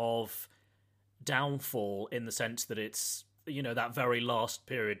slightly of Downfall in the sense that it's that very last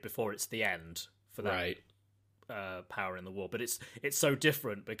period before it's the end for that. Right. Power in the war, but it's so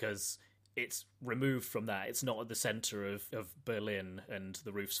different because it's removed from that. It's not at the center of Berlin and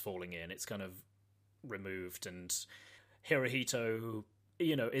the roof's falling in. It's kind of removed, and Hirohito,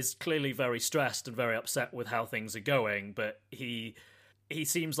 is clearly very stressed and very upset with how things are going, but he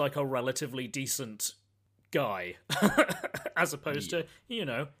seems like a relatively decent guy as opposed to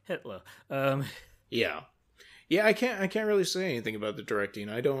Hitler. Yeah, I can't really say anything about the directing.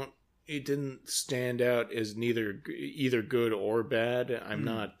 It didn't stand out as either good or bad. I'm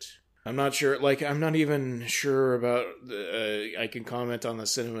not sure. Like, I'm not even sure about I can comment on the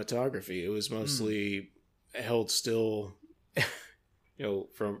cinematography. It was mostly held still,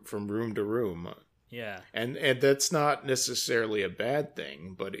 from room to room. Yeah. And that's not necessarily a bad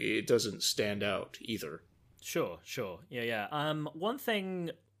thing, but it doesn't stand out either. Sure. Yeah. One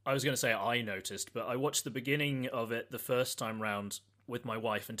thing I was going to say I noticed, but I watched the beginning of it the first time round with my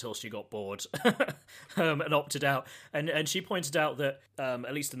wife until she got bored and opted out. And she pointed out that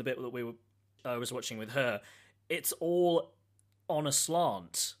at least in the bit that I was watching with her, it's all on a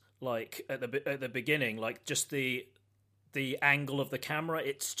slant. Like at the beginning, like just the angle of the camera,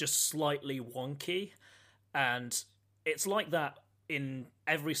 it's just slightly wonky, and it's like that in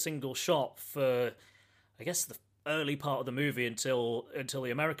every single shot for, I guess, the early part of the movie until the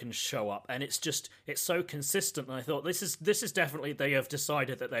Americans show up, and it's so consistent. And I thought this is definitely, they have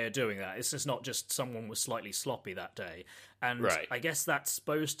decided that they are doing that. It's just not just someone was slightly sloppy that day, and right. I guess that's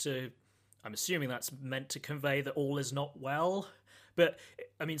supposed to, I'm assuming that's meant to convey that all is not well. But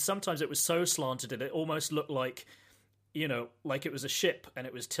I mean, sometimes it was so slanted that it almost looked like, you know, like it was a ship and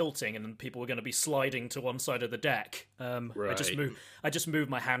it was tilting and people were going to be sliding to one side of the deck. Right. I just moved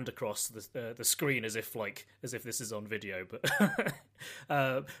my hand across the screen as if this is on video, but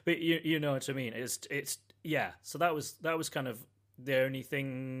but you know what I mean. It's yeah. So that was kind of the only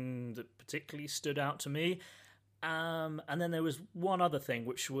thing that particularly stood out to me. And then there was one other thing,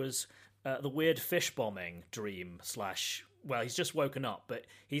 which was the weird fish bombing dream / well, he's just woken up, but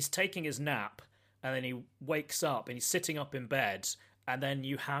he's taking his nap. And then he wakes up and he's sitting up in bed, and then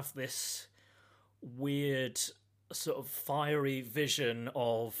you have this weird sort of fiery vision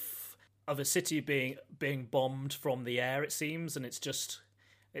of a city being bombed from the air, it seems, and it's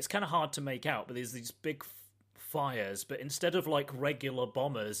kind of hard to make out, but there's these big fires, but instead of like regular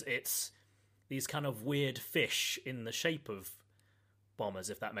bombers, it's these kind of weird fish in the shape of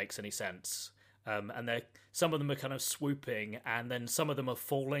bombers, if that makes any sense. And some of them are kind of swooping, and then some of them are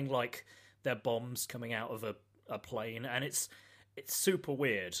falling like they're bombs coming out of a plane, and it's super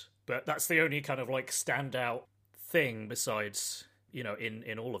weird. But that's the only kind of like standout thing besides, you know,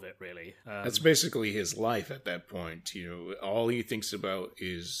 in all of it, really. That's basically his life at that point. You know, all he thinks about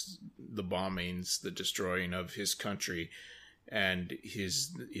is the bombings, the destroying of his country, and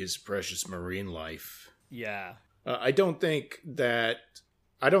his precious marine life. Yeah. I don't think that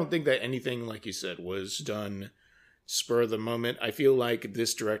anything, like you said, was done spur of the moment. I feel like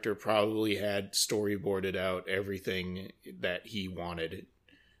this director probably had storyboarded out everything that he wanted,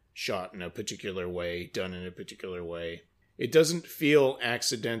 shot in a particular way, done in a particular way. It doesn't feel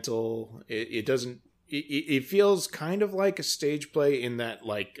accidental. It feels kind of like a stage play in that,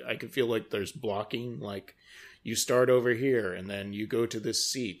 like, I can feel like there's blocking, like you start over here and then you go to this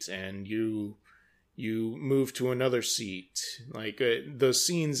seat and you move to another seat. Like the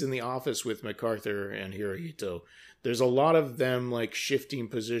scenes in the office with MacArthur and Hirohito, there's a lot of them like shifting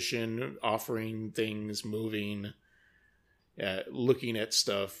position, offering things, moving, looking at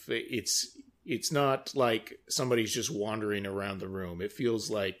stuff. It's not like somebody's just wandering around the room. It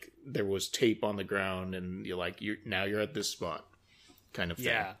feels like there was tape on the ground and you're at this spot kind of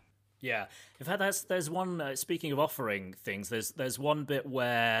thing. Yeah. In fact, there's one, speaking of offering things, there's one bit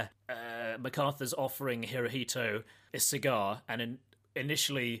where MacArthur's offering Hirohito a cigar, and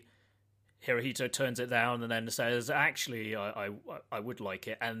initially Hirohito turns it down and then says, actually, I would like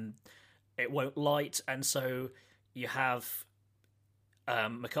it, and it won't light, and so you have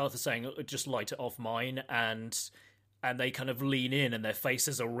MacArthur saying, just light it off mine, and they kind of lean in and their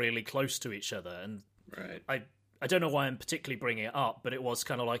faces are really close to each other, and right. I don't know why I'm particularly bringing it up, but it was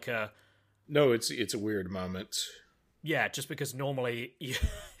kind of like a... No, it's a weird moment. Yeah, just because normally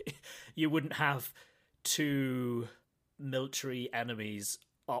you wouldn't have two military enemies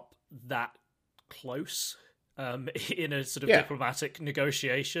up that close in a sort of diplomatic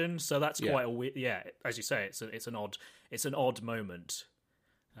negotiation. So that's quite a weird... Yeah, as you say, it's an odd moment.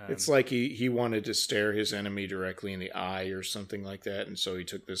 It's like he wanted to stare his enemy directly in the eye or something like that, and so he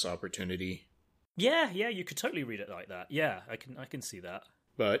took this opportunity. Yeah, you could totally read it like that. Yeah, I can see that.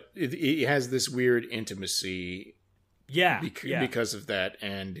 But it has this weird intimacy, because of that,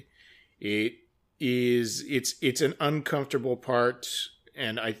 and it's an uncomfortable part,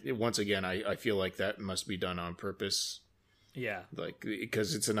 and I feel like that must be done on purpose. Yeah, like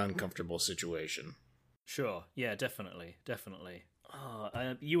because it's an uncomfortable situation. Sure. Yeah, definitely.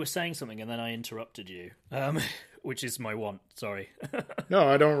 Oh, you were saying something and then I interrupted you, which is my want. Sorry. No,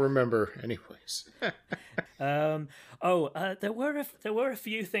 I don't remember. Anyways. There were a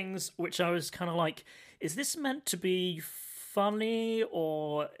few things which I was kind of like, is this meant to be funny,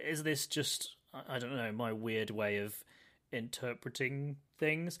 or is this just, I don't know, my weird way of interpreting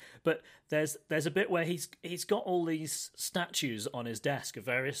things? But there's a bit where he's got all these statues on his desk of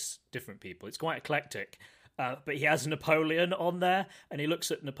various different people. It's quite eclectic. But he has Napoleon on there, and he looks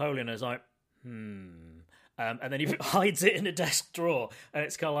at Napoleon and is like, and then he hides it in a desk drawer, and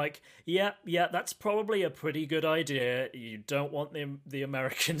it's kind of like, yeah, that's probably a pretty good idea. You don't want the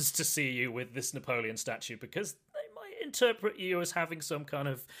Americans to see you with this Napoleon statue, because interpret you as having some kind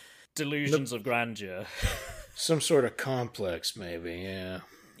of delusions of grandeur. Some sort of complex, maybe, yeah.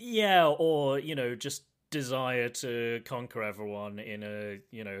 Yeah, or, just desire to conquer everyone in a,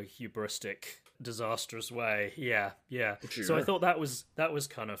 hubristic, disastrous way. Yeah. Sure. So I thought that was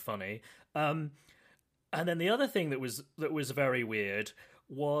kind of funny. And then the other thing that was very weird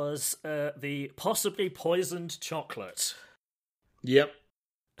was the possibly poisoned chocolate. Yep.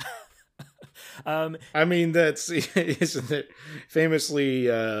 I mean, that's, isn't it? Famously,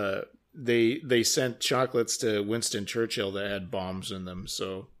 they sent chocolates to Winston Churchill that had bombs in them.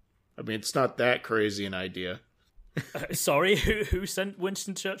 So, I mean, it's not that crazy an idea. Sorry, who sent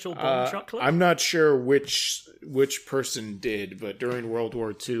Winston Churchill bomb chocolate? I'm not sure which person did, but during World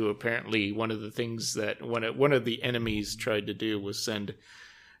War II, apparently one of the things that one of the enemies tried to do was send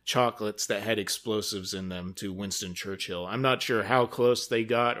chocolates that had explosives in them to Winston Churchill. I'm not sure how close they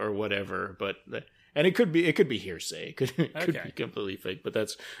got or whatever, but and it could be hearsay. It could be completely fake, but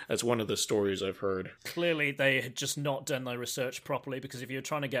that's one of the stories I've heard. Clearly, they had just not done their research properly, because if you're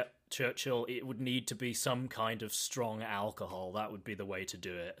trying to get Churchill, it would need to be some kind of strong alcohol. That would be the way to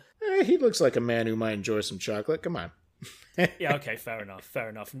do it. He looks like a man who might enjoy some chocolate. Come on. Yeah, okay, fair enough.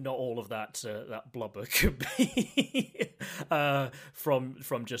 Not all of that blubber could be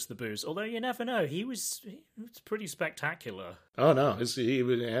from just the booze. Although you never know, he was pretty spectacular. Oh no, he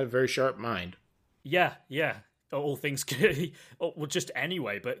had a very sharp mind. Yeah. All things good. Well, just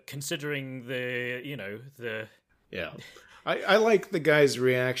anyway, but considering the yeah. I like the guy's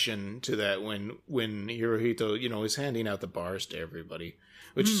reaction to that when Hirohito, is handing out the bars to everybody,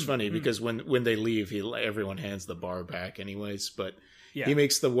 which is funny because when they leave, everyone hands the bar back anyways, but he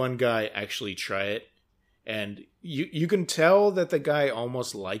makes the one guy actually try it, and you can tell that the guy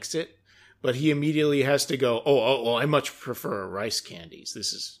almost likes it, but he immediately has to go, oh, I much prefer rice candies.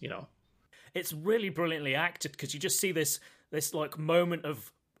 This is, It's really brilliantly acted, because you just see this like moment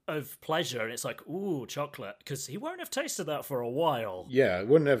of pleasure, and it's like, ooh, chocolate, because he won't have tasted that for a while. Yeah,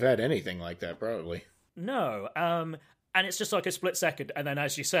 wouldn't have had anything like that, probably. No, and it's just like a split second, and then,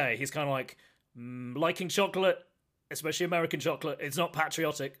 as you say, he's kind of like, liking chocolate, especially American chocolate, it's not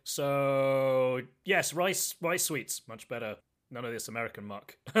patriotic, so yes, rice sweets, much better. None of this American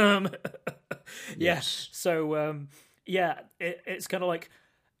muck. Yes. So, it's kind of like,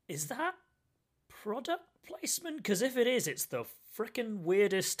 is that product placement? Because if it is, it's the frickin'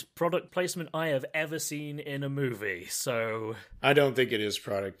 weirdest product placement I have ever seen in a movie. So I don't think it is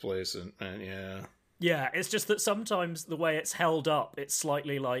product placement, yeah, it's just that sometimes the way it's held up, it's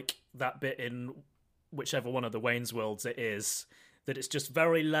slightly like that bit in whichever one of the Wayne's Worlds it is, that it's just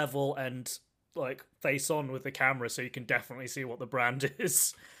very level and like face on with the camera, so you can definitely see what the brand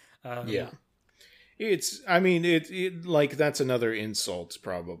is. It like, that's another insult,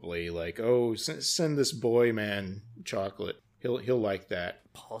 probably. Like, oh, send this boy man chocolate. He'll like that.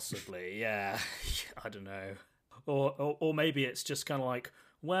 Possibly, yeah. I don't know. Or maybe it's just kind of like,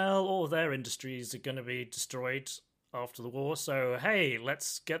 well, all their industries are going to be destroyed after the war, so hey,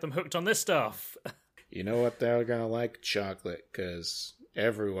 let's get them hooked on this stuff. You know what they're going to like? Chocolate, because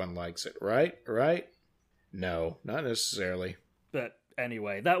everyone likes it, right? Right? No, not necessarily. But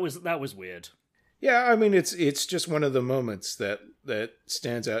anyway, that was weird. Yeah, I mean, it's just one of the moments that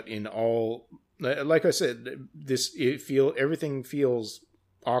stands out in all. Like I said, everything feels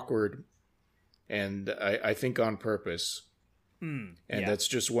awkward, and I think on purpose. And that's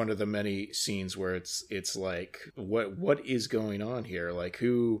just one of the many scenes where it's like, what is going on here? Like,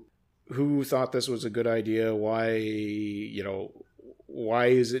 who thought this was a good idea? Why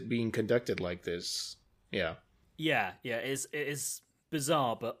is it being conducted like this? Yeah. It is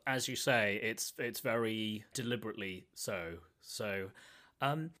bizarre, but as you say, it's very deliberately so. So,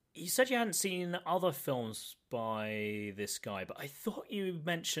 you said you hadn't seen other films by this guy, but I thought you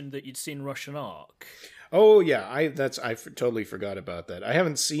mentioned that you'd seen Russian Ark. Oh yeah, I totally forgot about that. I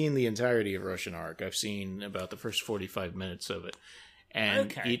haven't seen the entirety of Russian Ark. I've seen about the first 45 minutes of it,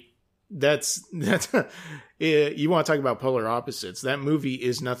 and that's you want to talk about polar opposites. That movie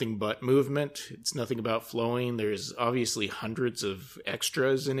is nothing but movement. It's nothing about flowing. There's obviously hundreds of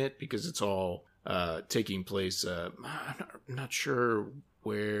extras in it because it's all taking place. I'm not sure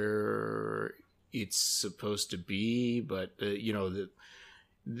where it's supposed to be, but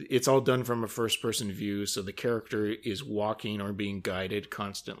it's all done from a first-person view, so the character is walking or being guided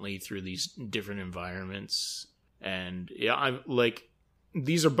constantly through these different environments. And yeah, I'm like,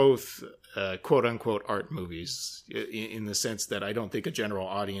 these are both quote-unquote art movies in the sense that I don't think a general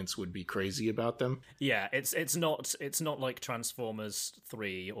audience would be crazy about them. Yeah, it's not like Transformers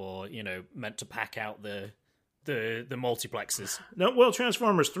 3 or, meant to pack out the the multiplexes. No, well,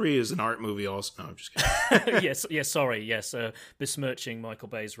 Transformers 3 is an art movie also. No, I'm just kidding. Yes, sorry, yes. Besmirching Michael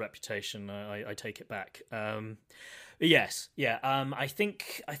Bay's reputation, I take it back. Yes, yeah. I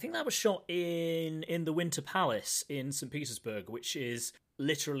think that was shot in the Winter Palace in St. Petersburg, which is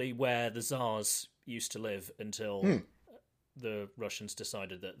literally where the Tsars used to live until the Russians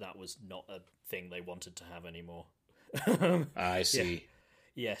decided that was not a thing they wanted to have anymore. I see. Yeah.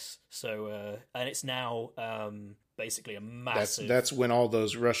 Yes. So, and it's now basically a massive. That's when all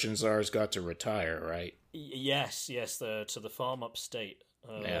those Russian Tsars got to retire, right? Yes, to the farm upstate.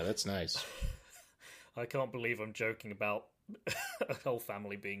 Yeah, that's nice. I can't believe I'm joking about a whole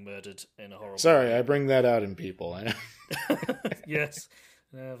family being murdered in a horrible. Sorry, I bring that out in people. I know. Yes.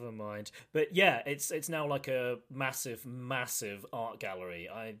 Never mind. But yeah, it's now like a massive art gallery.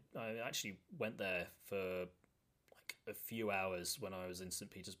 I actually went there for like a few hours when I was in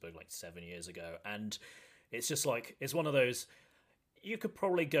St. Petersburg like 7 years ago, and it's just like, it's one of those, you could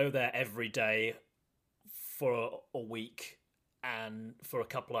probably go there every day for a week and for a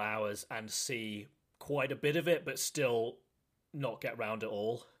couple of hours and see quite a bit of it, but still not get round it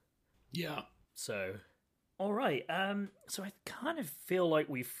all. Yeah. So, all right. So I kind of feel like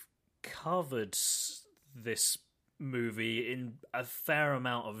we've covered this movie in a fair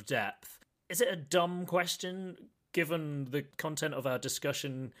amount of depth. Is it a dumb question, given the content of our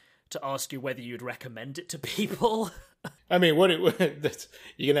discussion, to ask you whether you'd recommend it to people? I mean,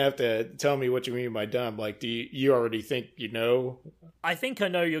 you're gonna have to tell me what you mean by dumb. Like, do you already think you know? I think I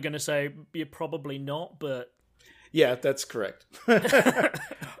know you're going to say you're probably not, but yeah, that's correct.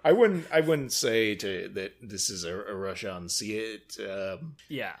 I wouldn't say that this is a rush on see it.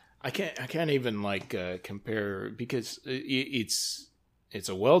 Yeah, I can't even compare, because it's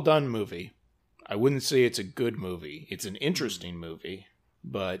a well done movie. I wouldn't say it's a good movie. It's an interesting movie,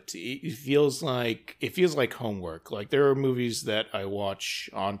 but it feels like homework. Like, there are movies that I watch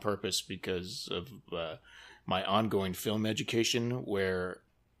on purpose because of my ongoing film education, where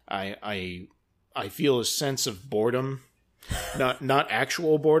I feel a sense of boredom, not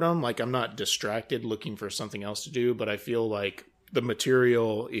actual boredom. Like, I'm not distracted looking for something else to do, but I feel like the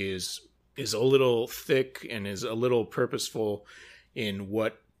material is a little thick and is a little purposeful in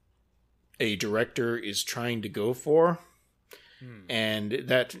what a director is trying to go for. And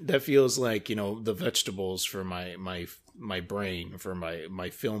that feels like, the vegetables for my brain, for my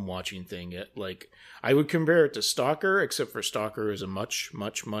film watching thing. Like, I would compare it to Stalker, except for Stalker is a much,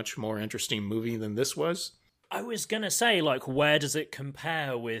 much, much more interesting movie than this was. I was going to say, where does it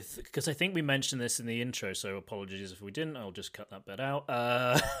compare with... Because I think we mentioned this in the intro, so apologies if we didn't. I'll just cut that bit out.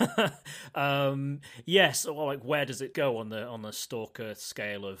 Yes, or where does it go on the Stalker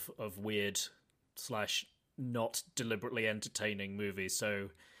scale of weird / not deliberately entertaining movies? So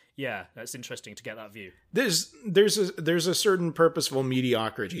yeah, that's interesting to get that view. There's a certain purposeful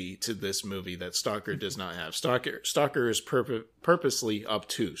mediocrity to this movie that Stalker does not have. Stalker is purposely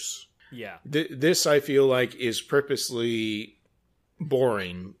obtuse. Yeah. This, I feel like, is purposely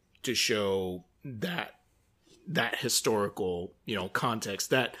boring to show that historical, context,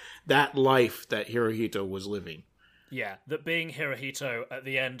 that life that Hirohito was living. Yeah, that being Hirohito at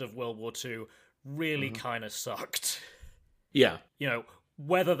the end of World War II really kind of sucked. Yeah.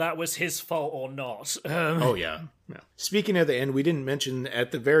 Whether that was his fault or not. Oh, yeah. Speaking of the end, we didn't mention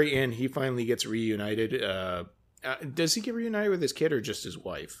at the very end, he finally gets reunited. Does he get reunited with his kid or just his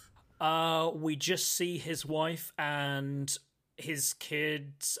wife? We just see his wife, and his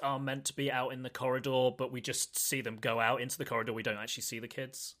kids are meant to be out in the corridor, but we just see them go out into the corridor. We don't actually see the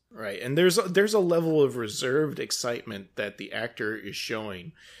kids. Right, and there's a level of reserved excitement that the actor is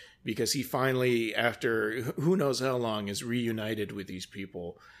showing, because he finally, after who knows how long, is reunited with these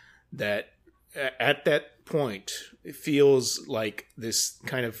people, that at that point it feels like this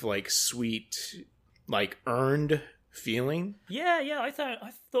kind of sweet, earned feeling. Yeah, I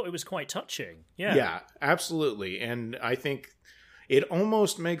thought it was quite touching. Yeah, absolutely. And I think it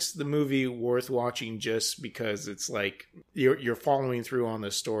almost makes the movie worth watching just because it's like you're following through on the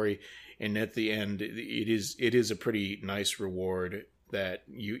story, and at the end it is a pretty nice reward that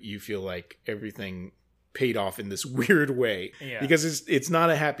you feel like everything paid off in this weird way. Yeah. Because it's not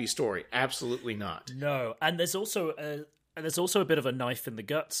a happy story. Absolutely not. No, and there's also a bit of a knife in the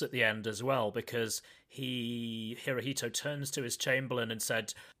guts at the end as well, because Hirohito turns to his Chamberlain and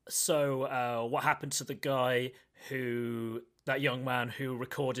said, so what happened to the guy that young man who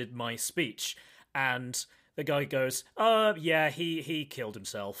recorded my speech? And the guy goes, yeah, he killed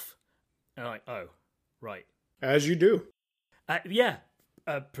himself. And I'm like, oh, right. As you do.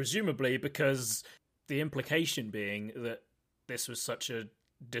 Presumably, because the implication being that this was such a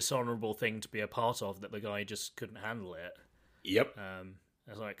dishonorable thing to be a part of that the guy just couldn't handle it. Yep. I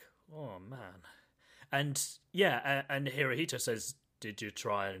was like, oh man. And yeah, and Hirohito says, did you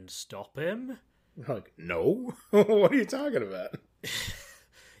try and stop him? Like, no. What are you talking about?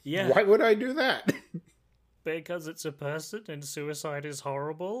 Yeah. Why would I do that? Because it's a person and suicide is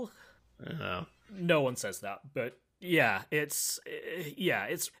horrible. Oh. No one says that, but yeah, it's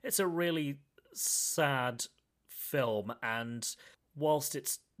a really sad film, and whilst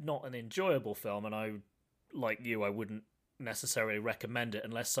it's not an enjoyable film, and I, like you, I wouldn't necessarily recommend it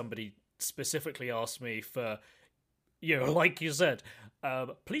unless somebody specifically asked me for, like you said,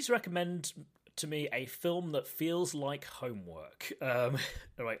 please recommend to me a film that feels like homework.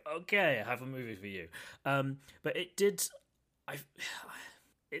 Like, okay, I have a movie for you. But it did.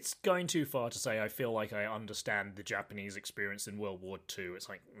 It's going too far to say I feel like I understand the Japanese experience in World War II. It's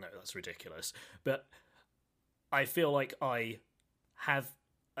like, no, that's ridiculous. But I feel like I have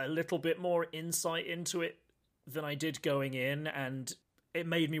a little bit more insight into it than I did going in, and it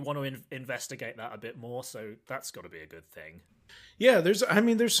made me want to investigate that a bit more, so that's got to be a good thing. Yeah, there's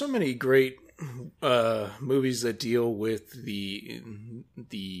so many great movies that deal with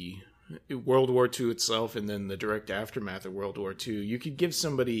the World War II itself and then the direct aftermath of World War II. You could give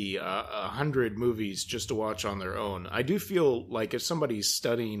somebody 100 movies just to watch on their own. I do feel like if somebody's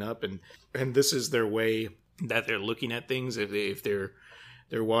studying up and this is their way that they're looking at things, if they're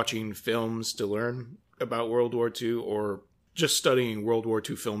watching films to learn about World War II or just studying World War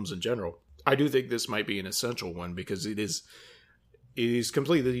II films in general, I do think this might be an essential one because it is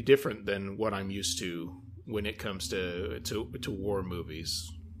completely different than what I'm used to when it comes to war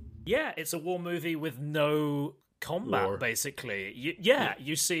movies. Yeah, it's a war movie with no combat, basically.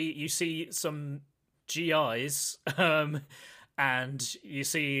 You see some GIs, and you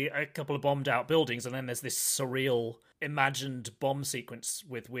see a couple of bombed out buildings, and then there's this surreal imagined bomb sequence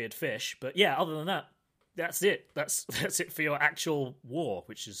with weird fish. But yeah, other than that, that's it. That's it for your actual war,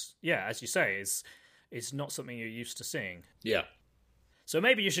 which is, yeah, as you say, is not something you're used to seeing. Yeah. So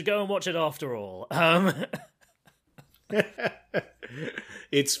maybe you should go and watch it after all.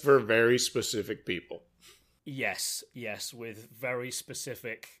 It's for very specific people. Yes, with very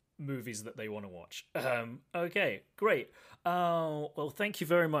specific movies that they want to watch. Okay, great. Well, thank you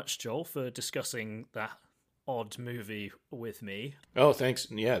very much, Joel, for discussing that odd movie with me. Oh, thanks.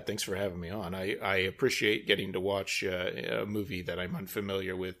 Yeah, thanks for having me on. I appreciate getting to watch a movie that I'm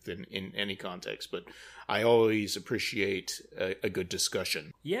unfamiliar with in any context, but I always appreciate a good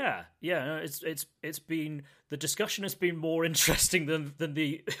discussion. Yeah. No, it's been, the discussion has been more interesting than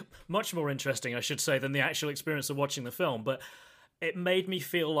the much more interesting, I should say, than the actual experience of watching the film. But it made me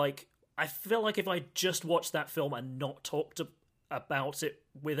feel like if I just watched that film and not talked about it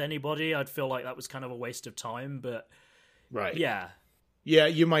with anybody, I'd feel like that was kind of a waste of time. But right, yeah,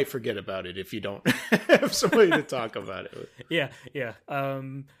 you might forget about it if you don't have somebody to talk about it with. Yeah.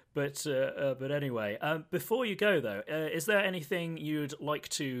 But anyway, before you go though, is there anything you'd like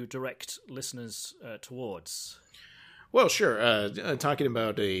to direct listeners towards? Well, sure. Talking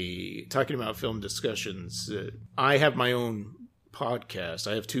about film discussions, I have my own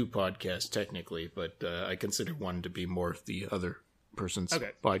podcast. I have two podcasts technically, but I consider one to be more the other person's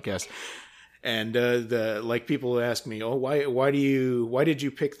podcast. And people ask me, "Oh, why did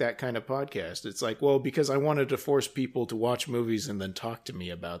you pick that kind of podcast?" It's like, well, because I wanted to force people to watch movies and then talk to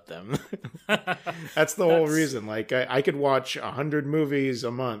me about them. That's the whole reason. Like, I could watch 100 movies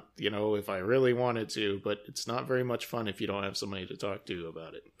a month, if I really wanted to, but it's not very much fun if you don't have somebody to talk to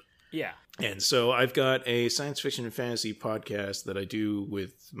about it. Yeah. And so I've got a science fiction and fantasy podcast that I do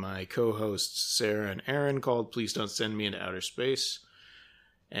with my co-hosts Sarah and Aaron called Please Don't Send Me into Outer Space.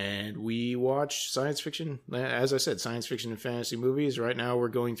 And we watch science fiction, as I said, science fiction and fantasy movies. Right now we're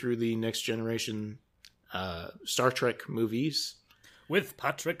going through the next generation Star Trek movies. With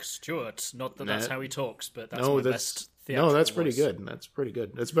Patrick Stewart. Not that that's how he talks, but that's best theatrical No, that's voice. pretty good. That's pretty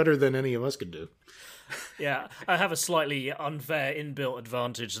good. That's better than any of us could do. Yeah, I have a slightly unfair inbuilt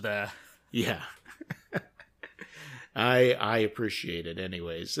advantage there. Yeah. I appreciate it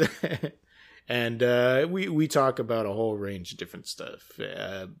anyways. And we talk about a whole range of different stuff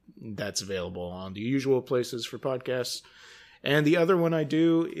that's available on the usual places for podcasts. And the other one I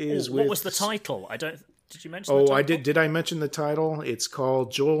do is what was the title? Did you mention the title? I did. Did I mention the title? It's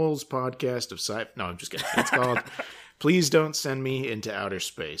called Joel's Podcast of Sci... No, I'm just kidding. It's called Please Don't Send Me into Outer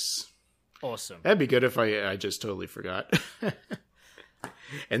Space. Awesome. That'd be good if I just totally forgot.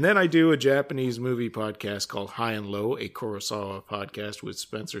 And then I do a Japanese movie podcast called High and Low, a Kurosawa podcast with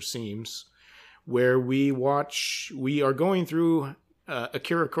Spencer Seams, where we are going through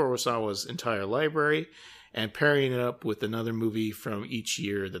Akira Kurosawa's entire library, and pairing it up with another movie from each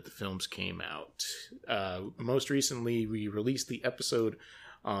year that the films came out. Most recently, we released the episode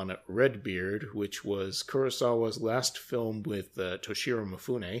on Redbeard, which was Kurosawa's last film with Toshiro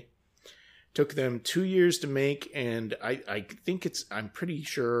Mifune. Took them 2 years to make, and I think I'm pretty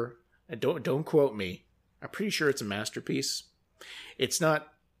sure, don't quote me, I'm pretty sure it's a masterpiece. It's not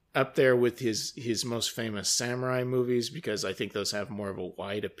up there with his most famous samurai movies, because I think those have more of a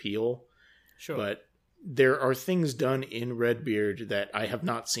wide appeal. Sure. But there are things done in Redbeard that I have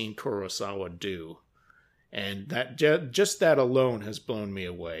not seen Kurosawa do. And that just that alone has blown me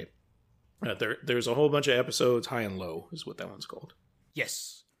away. There's a whole bunch of episodes, High and Low is what that one's called.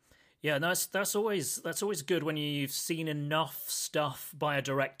 Yes. Yeah, that's always good when you've seen enough stuff by a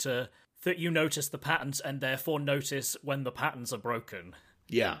director that you notice the patterns and therefore notice when the patterns are broken.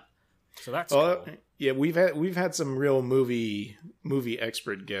 Yeah. So that's cool. Yeah, we've had some real movie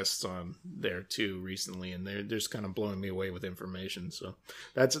expert guests on there too recently, and they're just kind of blowing me away with information. So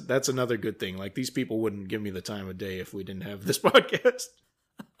that's another good thing. Like, these people wouldn't give me the time of day if we didn't have this podcast.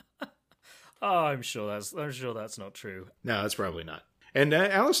 Oh, I'm sure that's not true. No, that's probably not. And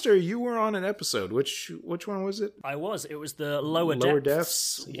Alistair, you were on an episode. Which one was it? I was. It was the Lower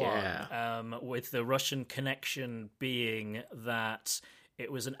Depths one. Yeah. With the Russian connection being that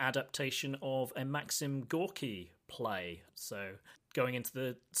it was an adaptation of a Maxim Gorky play. So going into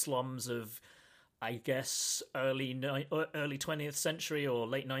the slums of, I guess, early 20th century or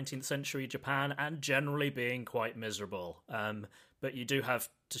late 19th century Japan, and generally being quite miserable. But you do have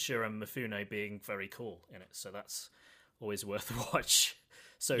Toshiro Mifune being very cool in it, so that's always worth a watch.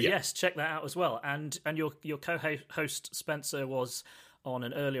 So yes, check that out as well. And your co-host Spencer was on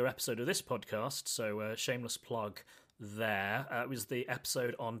an earlier episode of this podcast, so shameless plug there. It was the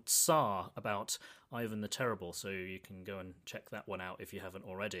episode on Tsar about Ivan the Terrible, so you can go and check that one out if you haven't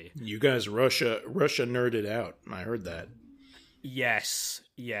already. You guys Russia nerded out. I heard that. Yes,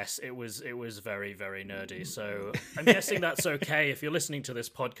 it was very, very nerdy. So I'm guessing that's okay. If you're listening to this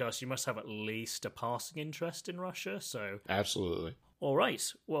podcast, you must have at least a passing interest in Russia. So absolutely. All right.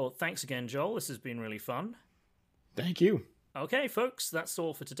 Well, thanks again, Joel. This has been really fun. Thank you. Okay, folks, that's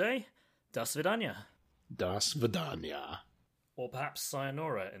all for today. Do svidaniya. Do svidaniya. Or perhaps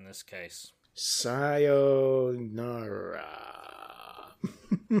sayonara in this case. Sayonara.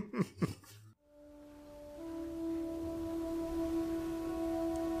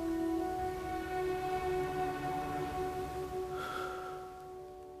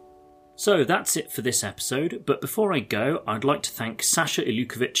 So that's it for this episode, but before I go, I'd like to thank Sasha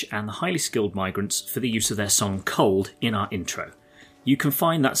Ilukovic and the Highly Skilled Migrants for the use of their song Cold in our intro. You can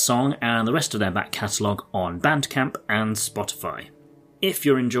find that song and the rest of their back catalogue on Bandcamp and Spotify. If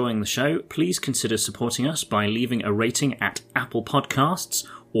you're enjoying the show, please consider supporting us by leaving a rating at Apple Podcasts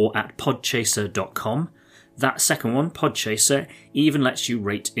or at podchaser.com. That second one, Podchaser, even lets you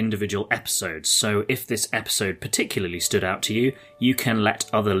rate individual episodes, so if this episode particularly stood out to you, you can let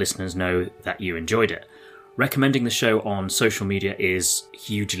other listeners know that you enjoyed it. Recommending the show on social media is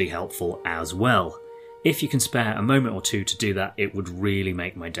hugely helpful as well. If you can spare a moment or two to do that, it would really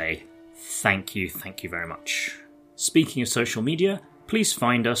make my day. Thank you very much. Speaking of social media, please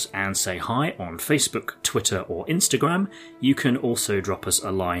find us and say hi on Facebook, Twitter or Instagram. You can also drop us a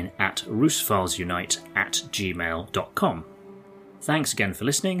line at roosefilesunite@gmail.com. Thanks again for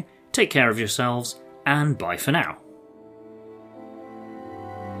listening, take care of yourselves, and bye for now.